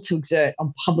able to exert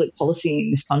on public policy in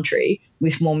this country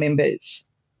with more members,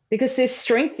 because there's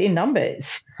strength in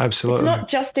numbers. Absolutely. It's not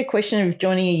just a question of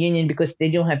joining a union because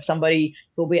then you'll have somebody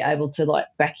who'll be able to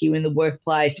back you in the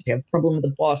workplace if you have a problem with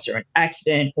the boss or an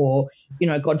accident or,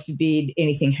 God forbid,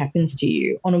 anything happens to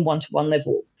you on a one-to-one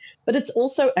level. But it's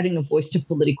also adding a voice to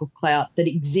political clout that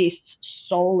exists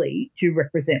solely to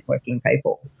represent working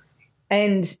people.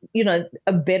 And,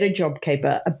 a better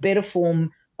JobKeeper, a better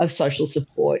form of social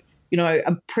support,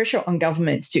 a pressure on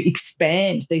governments to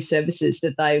expand these services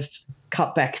that they've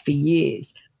cut back for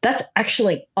years. That's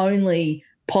actually only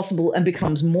possible and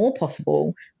becomes more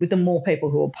possible with the more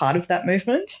people who are part of that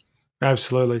movement.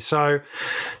 Absolutely. So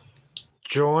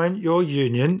join your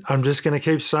union. I'm just going to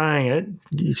keep saying it.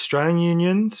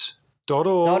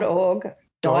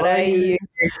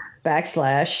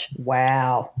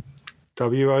 AustralianUnions.org.au/wow.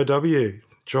 WOW.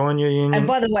 Join your union. And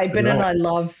by the way, Ben and I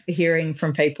love hearing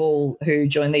from people who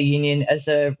join their union as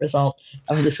a result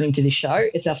of listening to this show.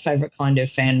 It's our favourite kind of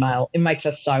fan mail. It makes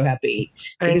us so happy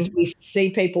because we see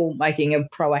people making a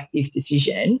proactive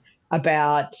decision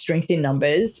about strength in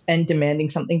numbers and demanding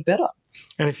something better.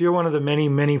 And if you're one of the many,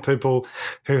 many people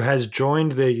who has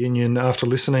joined their union after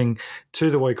listening to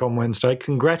The Week on Wednesday,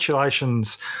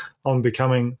 congratulations on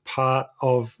becoming part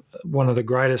of one of the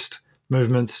greatest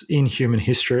movements in human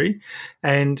history.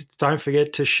 And don't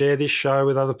forget to share this show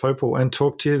with other people and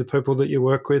talk to the people that you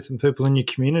work with and people in your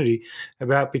community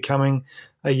about becoming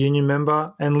a union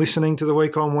member and listening to The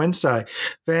Week on Wednesday.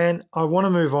 Van, I want to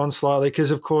move on slightly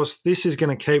because, of course, this is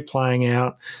going to keep playing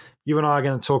out. You and I are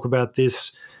going to talk about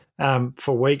this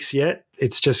for weeks yet.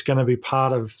 It's just going to be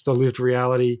part of the lived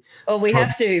reality. Well, we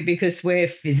have to because we're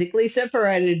physically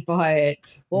separated by it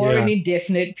for an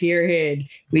indefinite period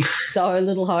with so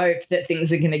little hope that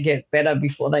things are going to get better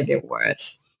before they get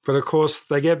worse. But, of course,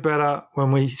 they get better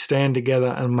when we stand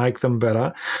together and make them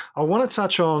better. I want to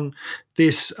touch on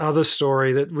this other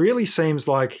story that really seems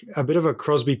like a bit of a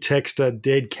Crosby Textor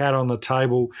dead cat on the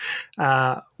table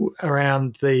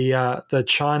around the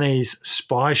Chinese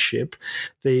spy ship,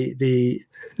 the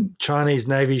Chinese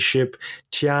Navy ship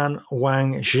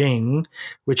Tianwanjing,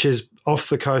 which is off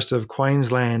the coast of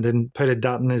Queensland. And Peter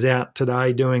Dutton is out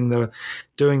today doing the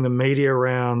media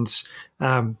rounds,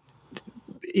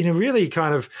 really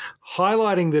kind of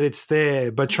highlighting that it's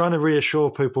there, but trying to reassure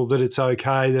people that it's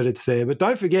okay that it's there. But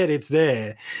don't forget it's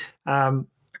there. Can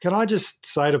I just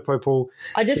say to people...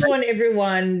 I just want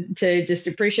everyone to just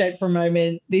appreciate for a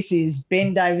moment, this is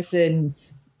Ben Davison,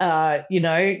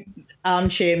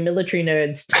 armchair military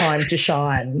nerds time to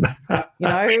shine.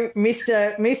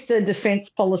 Mr. Defence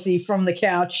Policy from the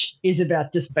couch is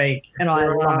about to speak, and I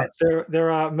love it. There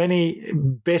are many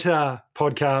better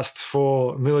podcasts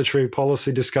for military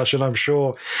policy discussion, I'm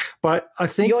sure. But I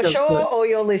think you're sure, or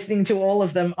you're listening to all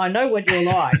of them. I know what you're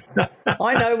like.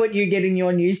 I know what you get in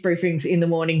your news briefings in the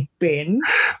morning, Ben.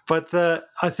 But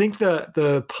I think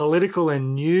the political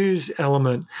and news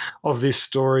element of this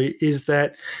story is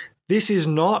that this is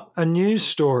not a news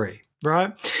story,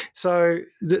 right? So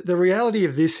the reality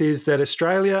of this is that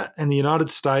Australia and the United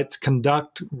States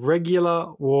conduct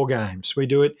regular war games. We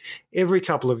do it every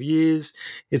couple of years.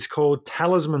 It's called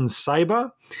Talisman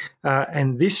Sabre,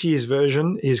 and this year's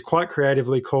version is quite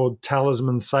creatively called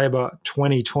Talisman Sabre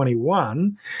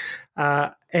 2021.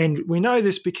 And we know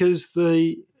this because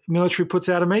the military puts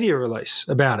out a media release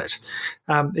about it.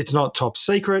 It's not top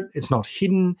secret. It's not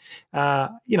hidden. They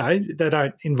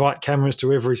don't invite cameras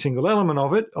to every single element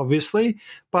of it, obviously,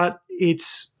 but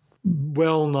it's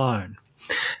well known.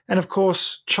 And of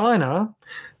course, China,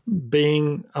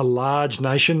 being a large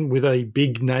nation with a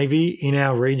big navy in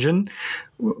our region,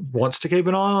 wants to keep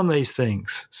an eye on these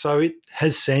things. So it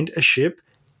has sent a ship,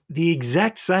 the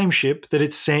exact same ship that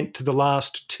it sent to the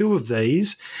last two of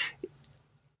these,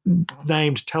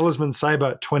 named Talisman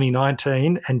Sabre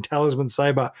 2019 and Talisman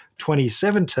Sabre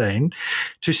 2017,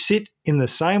 to sit in the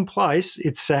same place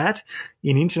it sat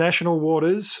in international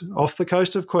waters off the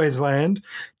coast of Queensland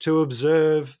to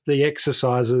observe the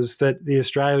exercises that the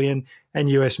Australian and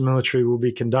US military will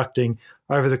be conducting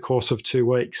over the course of 2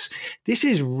 weeks. This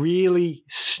is really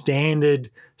standard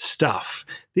stuff.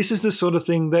 This is the sort of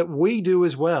thing that we do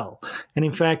as well. And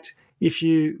in fact, if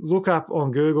you look up on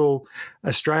Google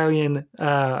Australian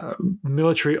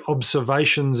military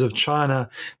observations of China,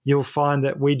 you'll find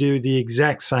that we do the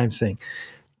exact same thing.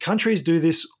 Countries do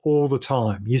this all the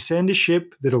time. You send a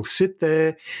ship that'll sit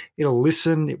there, it'll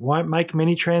listen, it won't make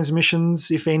many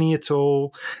transmissions, if any at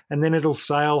all, and then it'll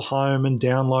sail home and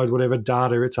download whatever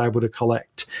data it's able to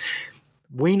collect.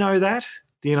 We know that,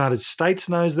 the United States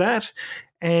knows that,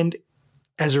 and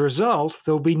as a result,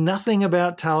 there'll be nothing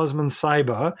about Talisman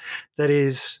Sabre that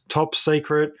is top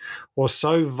secret or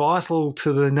so vital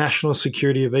to the national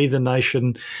security of either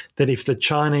nation that if the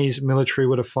Chinese military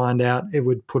were to find out, it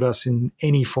would put us in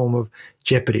any form of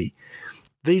jeopardy.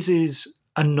 This is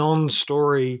a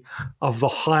non-story of the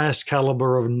highest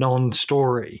caliber of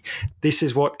non-story. This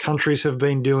is what countries have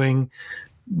been doing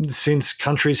since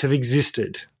countries have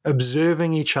existed,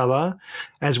 observing each other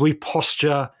as we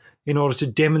posture in order to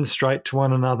demonstrate to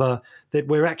one another that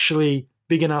we're actually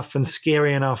big enough and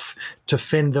scary enough to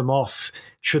fend them off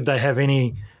should they have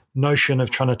any notion of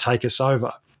trying to take us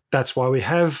over. That's why we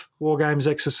have war games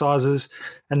exercises,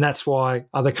 and that's why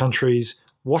other countries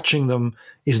watching them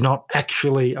is not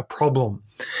actually a problem.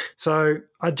 So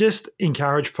I just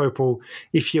encourage people,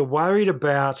 if you're worried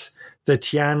about the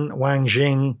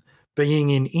Tianwanjing being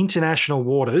in international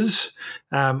waters,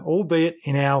 albeit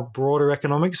in our broader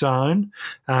economic zone,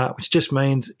 which just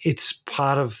means it's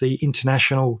part of the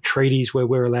international treaties where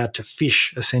we're allowed to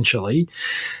fish, essentially,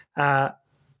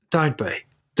 don't be.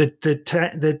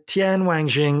 The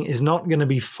Tianwanjing is not going to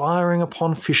be firing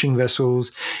upon fishing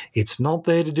vessels. It's not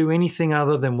there to do anything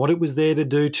other than what it was there to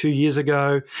do 2 years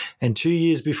ago and 2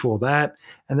 years before that,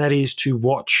 and that is to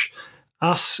watch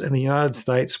us and the United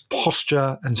States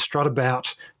posture and strut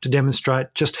about to demonstrate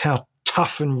just how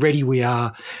tough and ready we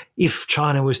are if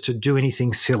China was to do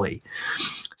anything silly.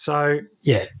 So,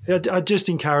 yeah, I just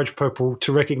encourage people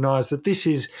to recognise that this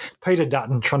is Peter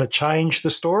Dutton trying to change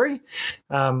the story.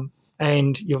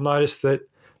 And you'll notice that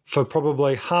for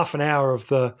probably half an hour of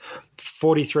the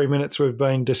 43 minutes we've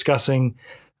been discussing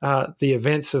the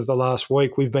events of the last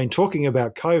week, we've been talking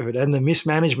about COVID and the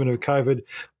mismanagement of COVID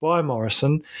by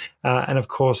Morrison. And, of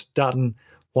course, Dutton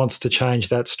wants to change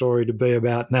that story to be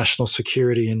about national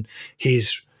security and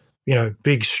his,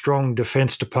 big, strong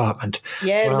defence department.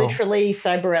 Yeah, literally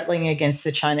saber-rattling against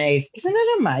the Chinese. Isn't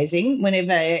it amazing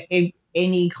whenever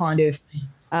any kind of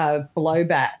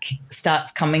blowback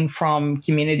starts coming from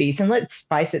communities? And let's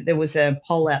face it, there was a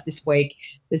poll out this week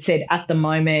that said at the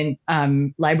moment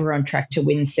Labor are on track to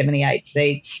win 78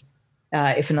 seats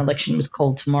if an election was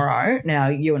called tomorrow. Now,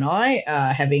 you and I,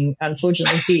 having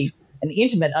unfortunately an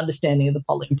intimate understanding of the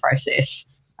polling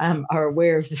process, are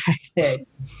aware of the fact that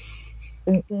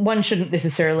one shouldn't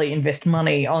necessarily invest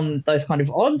money on those kind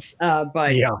of odds.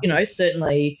 But,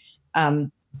 certainly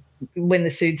when the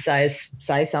soothsayers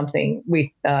say something with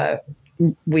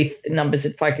numbers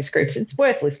at focus groups, it's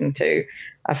worth listening to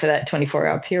for that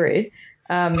 24-hour period,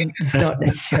 not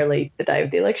necessarily the day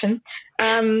of the election.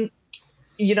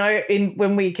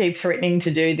 when we keep threatening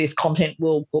to do this content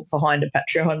we'll put behind a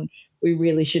Patreon, we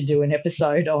really should do an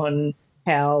episode on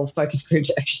how focus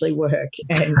groups actually work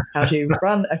and how to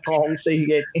run a poll so you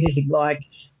get anything like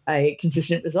a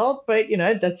consistent result. But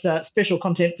that's special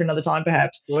content for another time,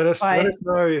 perhaps. Let us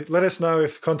know. Let us know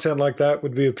if content like that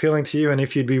would be appealing to you and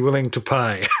if you'd be willing to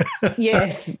pay.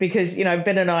 Yes, because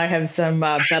Ben and I have some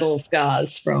battle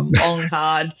scars from long,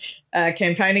 hard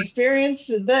campaign experience.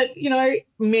 That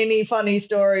many funny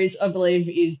stories, I believe,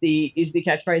 is the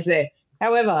catchphrase there.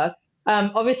 However,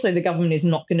 obviously, the government is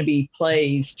not going to be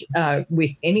pleased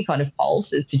with any kind of polls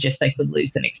that suggest they could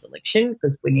lose the next election,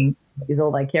 because winning is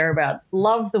all they care about.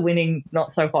 Love the winning,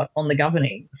 not so hot on the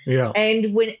governing. Yeah.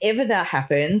 And whenever that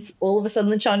happens, all of a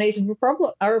sudden the Chinese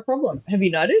are a problem. Have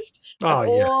you noticed?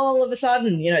 All of a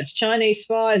sudden, it's Chinese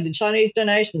spies and Chinese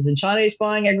donations and Chinese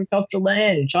buying agricultural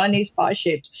land and Chinese spy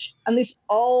ships and this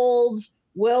old,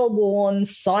 well-worn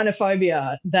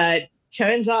xenophobia that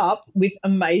turns up with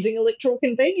amazing electoral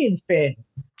convenience, Ben.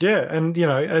 Yeah, and,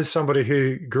 as somebody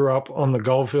who grew up on the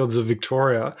goldfields of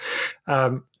Victoria,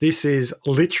 this is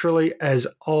literally as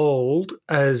old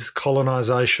as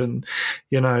colonisation.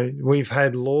 We've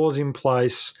had laws in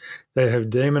place that have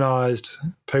demonised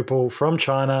people from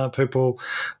China, people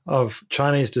of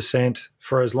Chinese descent,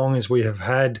 for as long as we have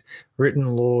had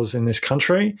written laws in this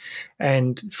country.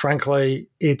 And frankly,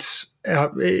 it's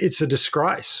a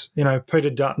disgrace. Peter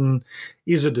Dutton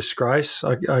is a disgrace.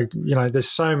 There's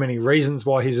so many reasons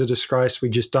why he's a disgrace. We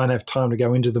just don't have time to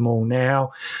go into them all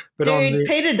now. But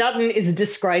Peter Dutton is a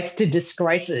disgrace to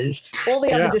disgraces. All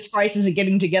the other disgraces are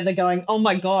getting together going, oh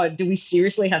my God, do we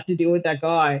seriously have to deal with that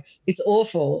guy? It's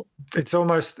awful. It's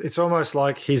almost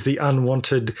like he's the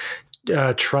unwanted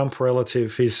Trump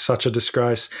relative. He's such a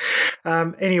disgrace.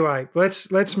 Anyway,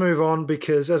 let's move on,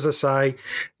 because, as I say,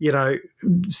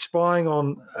 spying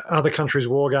on other countries'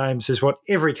 war games is what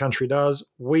every country does.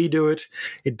 We do it.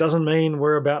 It doesn't mean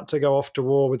we're about to go off to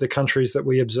war with the countries that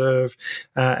we observe,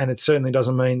 and it certainly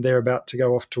doesn't mean they're about to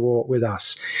go off to war with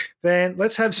us. Van,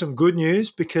 let's have some good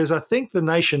news, because I think the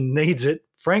nation needs it,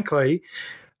 frankly.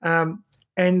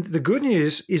 And the good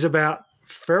news is about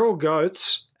feral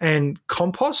goats and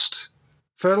compost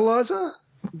fertilizer.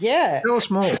 Yeah. Tell us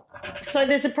more. So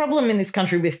there's a problem in this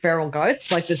country with feral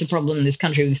goats. Like, there's a problem in this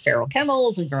country with feral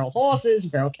camels and feral horses,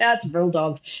 and feral cats, and feral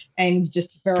dogs, and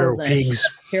just feral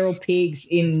pigs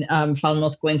in far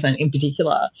north Queensland in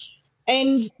particular.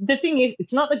 And the thing is,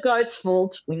 it's not the goats'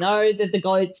 fault. We know that the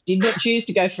goats did not choose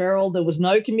to go feral. There was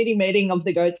no committee meeting of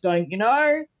the goats going,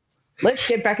 let's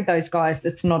get back at those guys.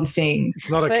 That's not a thing. It's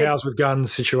not a cows with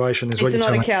guns situation, is what you're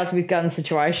telling me. It's not a cows with guns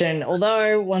situation,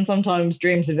 although one sometimes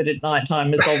dreams of it at night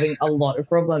time as solving a lot of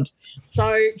problems.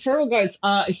 So feral goats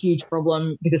are a huge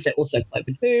problem because they're also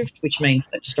cloven-hooved, which means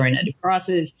they destroy native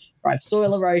grasses, drive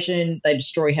soil erosion, they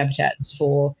destroy habitats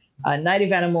for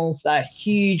native animals. They're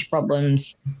huge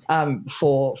problems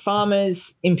for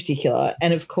farmers in particular.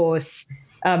 And, of course,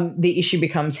 the issue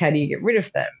becomes, how do you get rid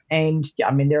of them? And,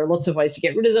 there are lots of ways to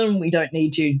get rid of them. We don't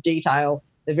need to detail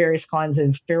the various kinds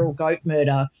of feral goat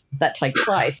murder that take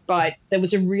place. But there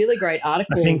was a really great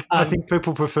article. I think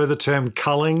people prefer the term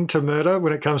culling to murder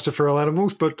when it comes to feral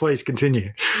animals, but please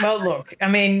continue. Well, look,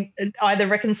 either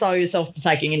reconcile yourself to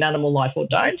taking an animal life or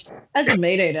don't. As a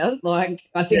meat eater, I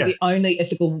think the only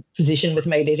ethical position with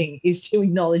meat eating is to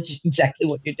acknowledge exactly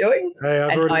what you're doing. Hey,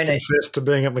 I've already confessed to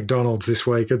being at McDonald's this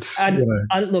week.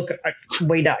 Look,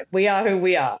 we know. We are who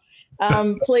we are.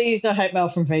 Please no hate mail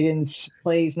from vegans.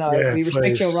 Please no. We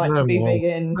respect your right to be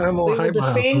vegan. No more hate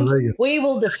mail from vegans. We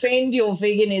will defend your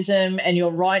veganism and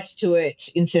your right to it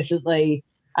incessantly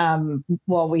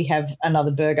while we have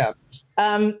another burger.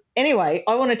 Anyway,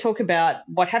 I want to talk about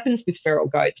what happens with feral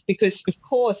goats, because, of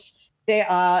course, there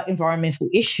are environmental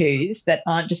issues that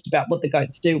aren't just about what the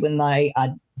goats do when they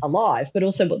are alive, but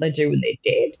also what they do when they're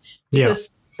dead, because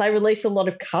they release a lot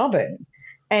of carbon.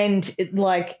 And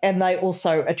they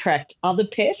also attract other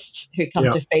pests who come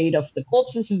to feed off the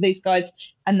corpses of these goats,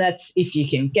 and that's if you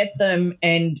can get them.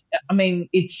 And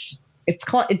introduced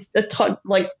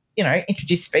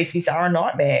species are a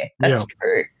nightmare. That's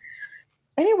true.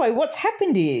 Anyway, what's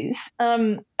happened is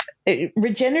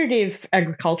regenerative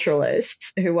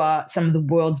agriculturalists, who are some of the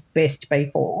world's best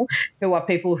people, who are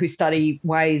people who study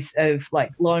ways of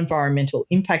low environmental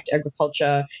impact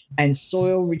agriculture and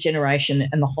soil regeneration.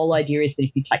 And the whole idea is that if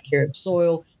you take care of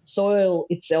soil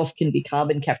itself can be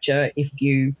carbon capture if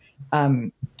you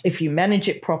manage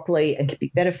it properly and can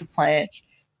be better for plants.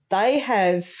 They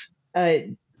have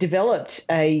developed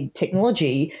a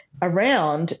technology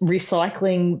around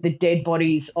recycling the dead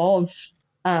bodies of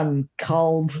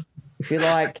culled if you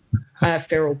like,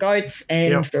 feral goats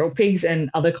and Yep. feral pigs and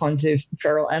other kinds of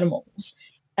feral animals,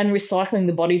 and recycling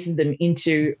the bodies of them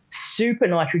into super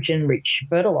nitrogen-rich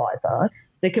fertilizer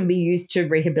that can be used to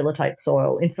rehabilitate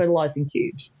soil in fertilizing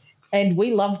cubes. And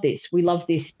we love this. We love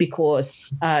this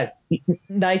because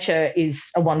nature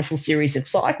is a wonderful series of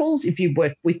cycles if you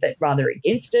work with it rather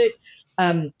against it.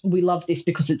 We love this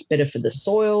because it's better for the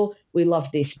soil. We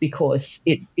love this because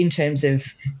in terms of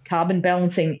carbon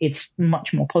balancing, it's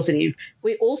much more positive.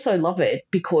 We also love it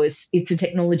because it's a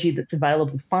technology that's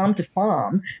available farm to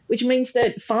farm, which means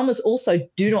that farmers also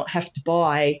do not have to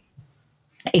buy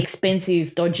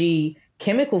expensive, dodgy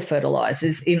chemical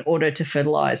fertilizers in order to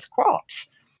fertilize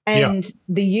crops. And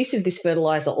the use of this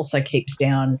fertilizer also keeps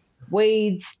down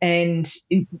weeds, and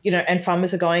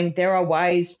farmers are going, there are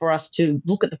ways for us to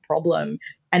look at the problem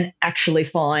and actually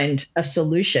find a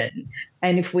solution.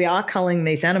 And if we are culling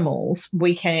these animals,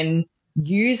 we can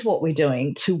use what we're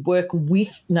doing to work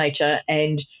with nature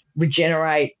and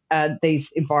regenerate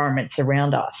these environments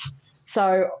around us.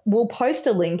 So we'll post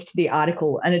a link to the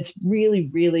article, and it's really,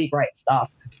 really great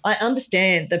stuff. I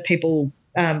understand that people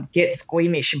get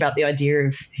squeamish about the idea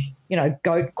of,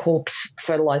 goat corpse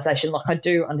fertilization. Like, I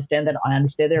do understand that. I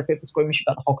understand there are people squeamish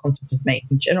about the whole concept of meat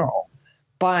in general.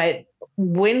 But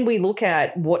when we look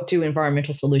at what do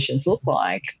environmental solutions look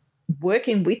like,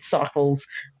 working with cycles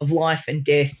of life and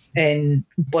death and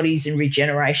bodies and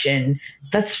regeneration,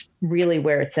 that's really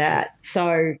where it's at.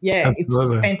 So, yeah,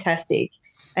 Absolutely. It's fantastic.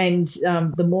 And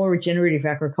the more regenerative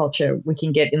agriculture we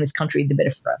can get in this country, the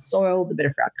better for our soil, the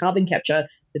better for our carbon capture,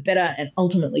 the better and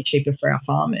ultimately cheaper for our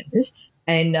farmers,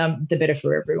 and the better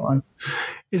for everyone.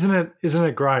 Isn't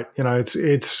it great?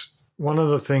 It's one of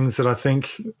the things that I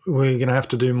think we're going to have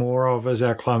to do more of as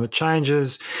our climate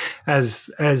changes, as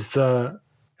the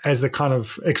kind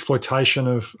of exploitation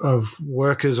of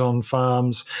workers on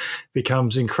farms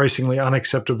becomes increasingly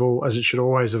unacceptable, as it should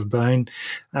always have been.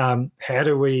 How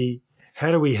do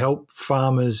we help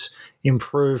farmers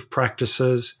improve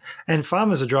practices? And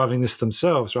farmers are driving this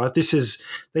themselves, right?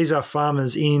 These are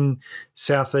farmers in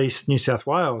southeast New South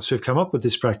Wales who've come up with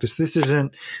this practice. This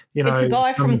isn't, It's a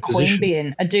guy from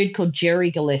Queanbeyan, a dude called Jerry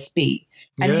Gillespie,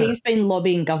 and he's been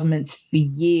lobbying governments for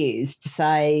years to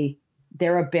say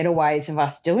there are better ways of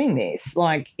us doing this.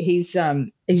 Like, he's a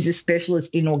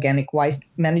specialist in organic waste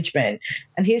management,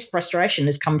 and his frustration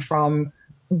has come from,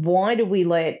 why do we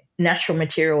let natural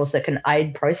materials that can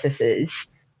aid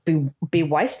processes be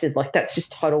wasted? Like, that's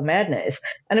just total madness.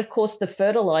 And of course, the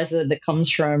fertilizer that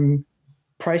comes from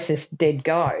processed dead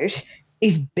goat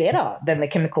is better than the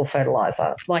chemical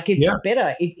fertilizer. Like, it's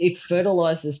better. It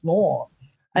fertilizes more.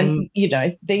 And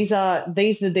these are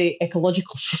the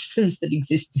ecological systems that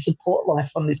exist to support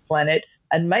life on this planet.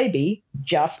 And maybe,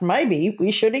 just maybe,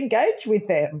 we should engage with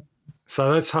them. So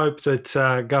let's hope that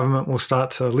government will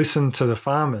start to listen to the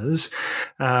farmers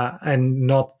and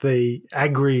not the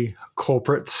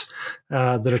agri-corporates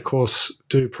that, of course,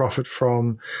 do profit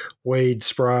from weed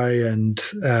spray and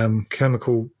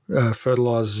chemical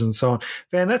fertilizers and so on.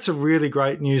 Van, that's a really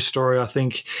great news story. I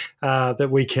think that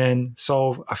we can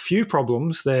solve a few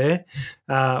problems there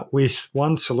with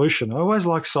one solution. I always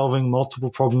like solving multiple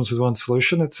problems with one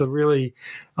solution. I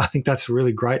think that's a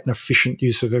really great and efficient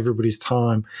use of everybody's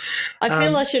time. I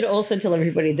feel I should also tell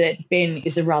everybody that Ben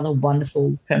is a rather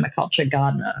wonderful permaculture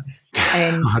gardener.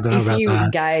 And if you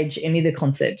engage any of the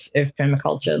concepts of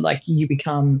permaculture, like, you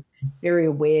become very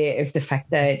aware of the fact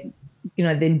that,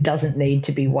 there doesn't need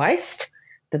to be waste,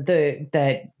 that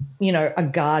a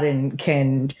garden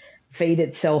can feed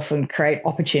itself and create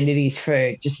opportunities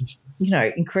for just,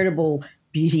 incredible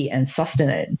beauty and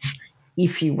sustenance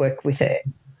if you work with it.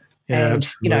 Yeah, and,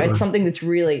 absolutely. It's something that's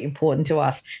really important to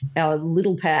us. Our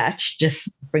little patch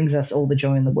just brings us all the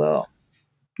joy in the world.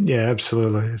 Yeah,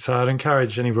 absolutely. So I'd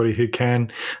encourage anybody who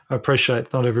can. I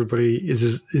appreciate not everybody is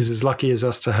as lucky as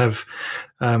us to have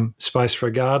space for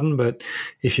a garden, but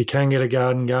if you can get a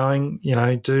garden going,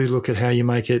 do look at how you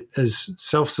make it as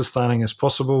self-sustaining as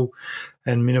possible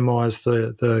and minimise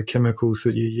the chemicals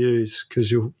that you use, because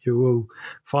you will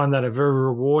find that a very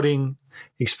rewarding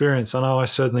experience. I know I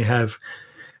certainly have.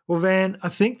 Well, Van, I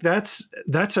think that's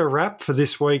a wrap for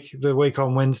this week, the week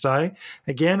on Wednesday.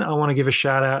 Again, I want to give a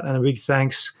shout out and a big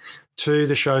thanks to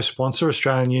the show sponsor,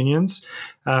 Australian Unions.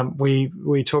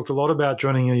 We talked a lot about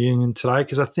joining a union today,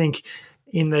 because I think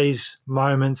in these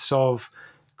moments of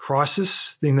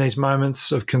crisis, in these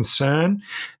moments of concern,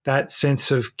 that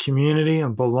sense of community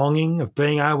and belonging, of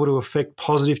being able to affect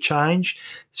positive change,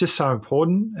 it's just so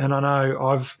important. And I know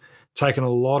I've taken a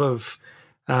lot of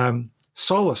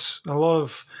solace, a lot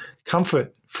of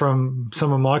comfort from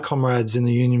some of my comrades in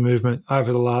the union movement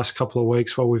over the last couple of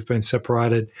weeks while we've been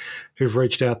separated who've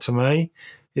reached out to me.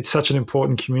 It's such an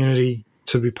important community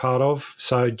to be part of.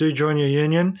 So do join your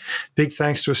union. Big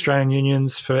thanks to Australian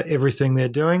unions for everything they're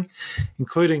doing,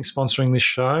 including sponsoring this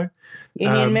show.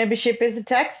 Union membership is a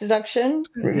tax deduction.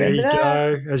 Remember there you that.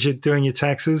 go, as you're doing your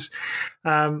taxes.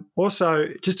 Also,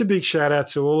 just a big shout out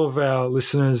to all of our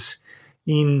listeners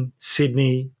in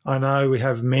Sydney. I know we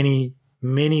have many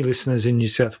listeners in New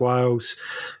South Wales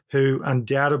who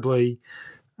undoubtedly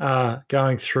are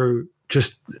going through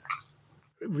just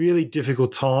really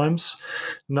difficult times.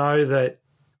 Know that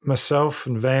myself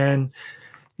and Van,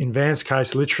 in Van's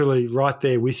case, literally right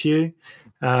there with you.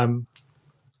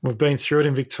 We've been through it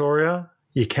in Victoria.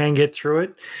 You can get through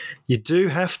it. You do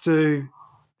have to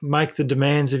make the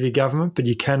demands of your government, but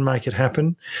you can make it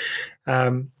happen.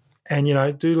 And,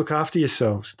 do look after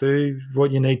yourselves. Do what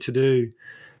you need to do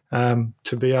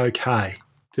to be okay.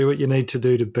 Do what you need to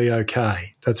do to be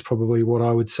okay. That's probably what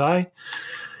I would say.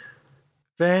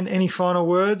 Van, any final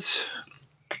words?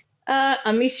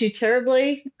 I miss you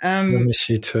terribly. I miss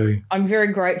you too. I'm very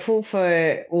grateful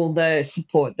for all the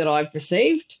support that I've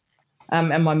received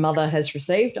and my mother has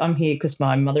received. I'm here because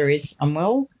my mother is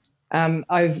unwell.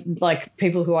 I've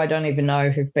people who I don't even know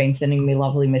who've been sending me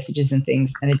lovely messages and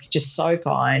things, and it's just so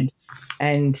kind.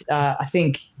 And I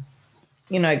think,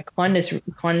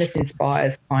 kindness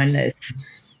inspires kindness,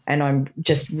 and I'm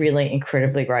just really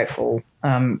incredibly grateful.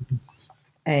 And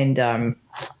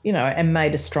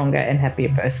made a stronger and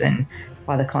happier person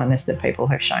by the kindness that people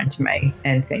have shown to me.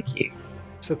 And thank you.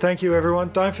 So thank you, everyone.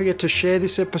 Don't forget to share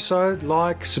this episode,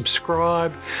 like,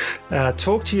 subscribe,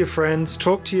 talk to your friends,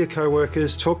 talk to your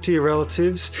co-workers, talk to your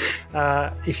relatives.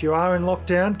 If you are in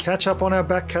lockdown, catch up on our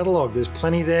back catalogue. There's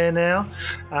plenty there now.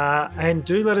 And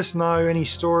do let us know any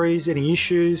stories, any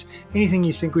issues, anything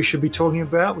you think we should be talking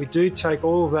about. We do take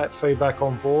all of that feedback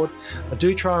on board. I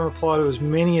do try and reply to as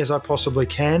many as I possibly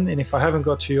can. And if I haven't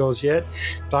got to yours yet,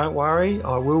 don't worry.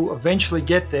 I will eventually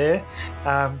get there.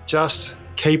 Just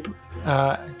keep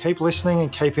listening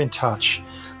and keep in touch.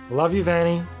 Love you,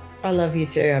 Vanny. I love you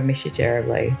too. I miss you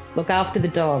terribly. Look after the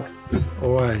dog.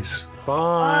 Always.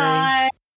 Bye. Bye.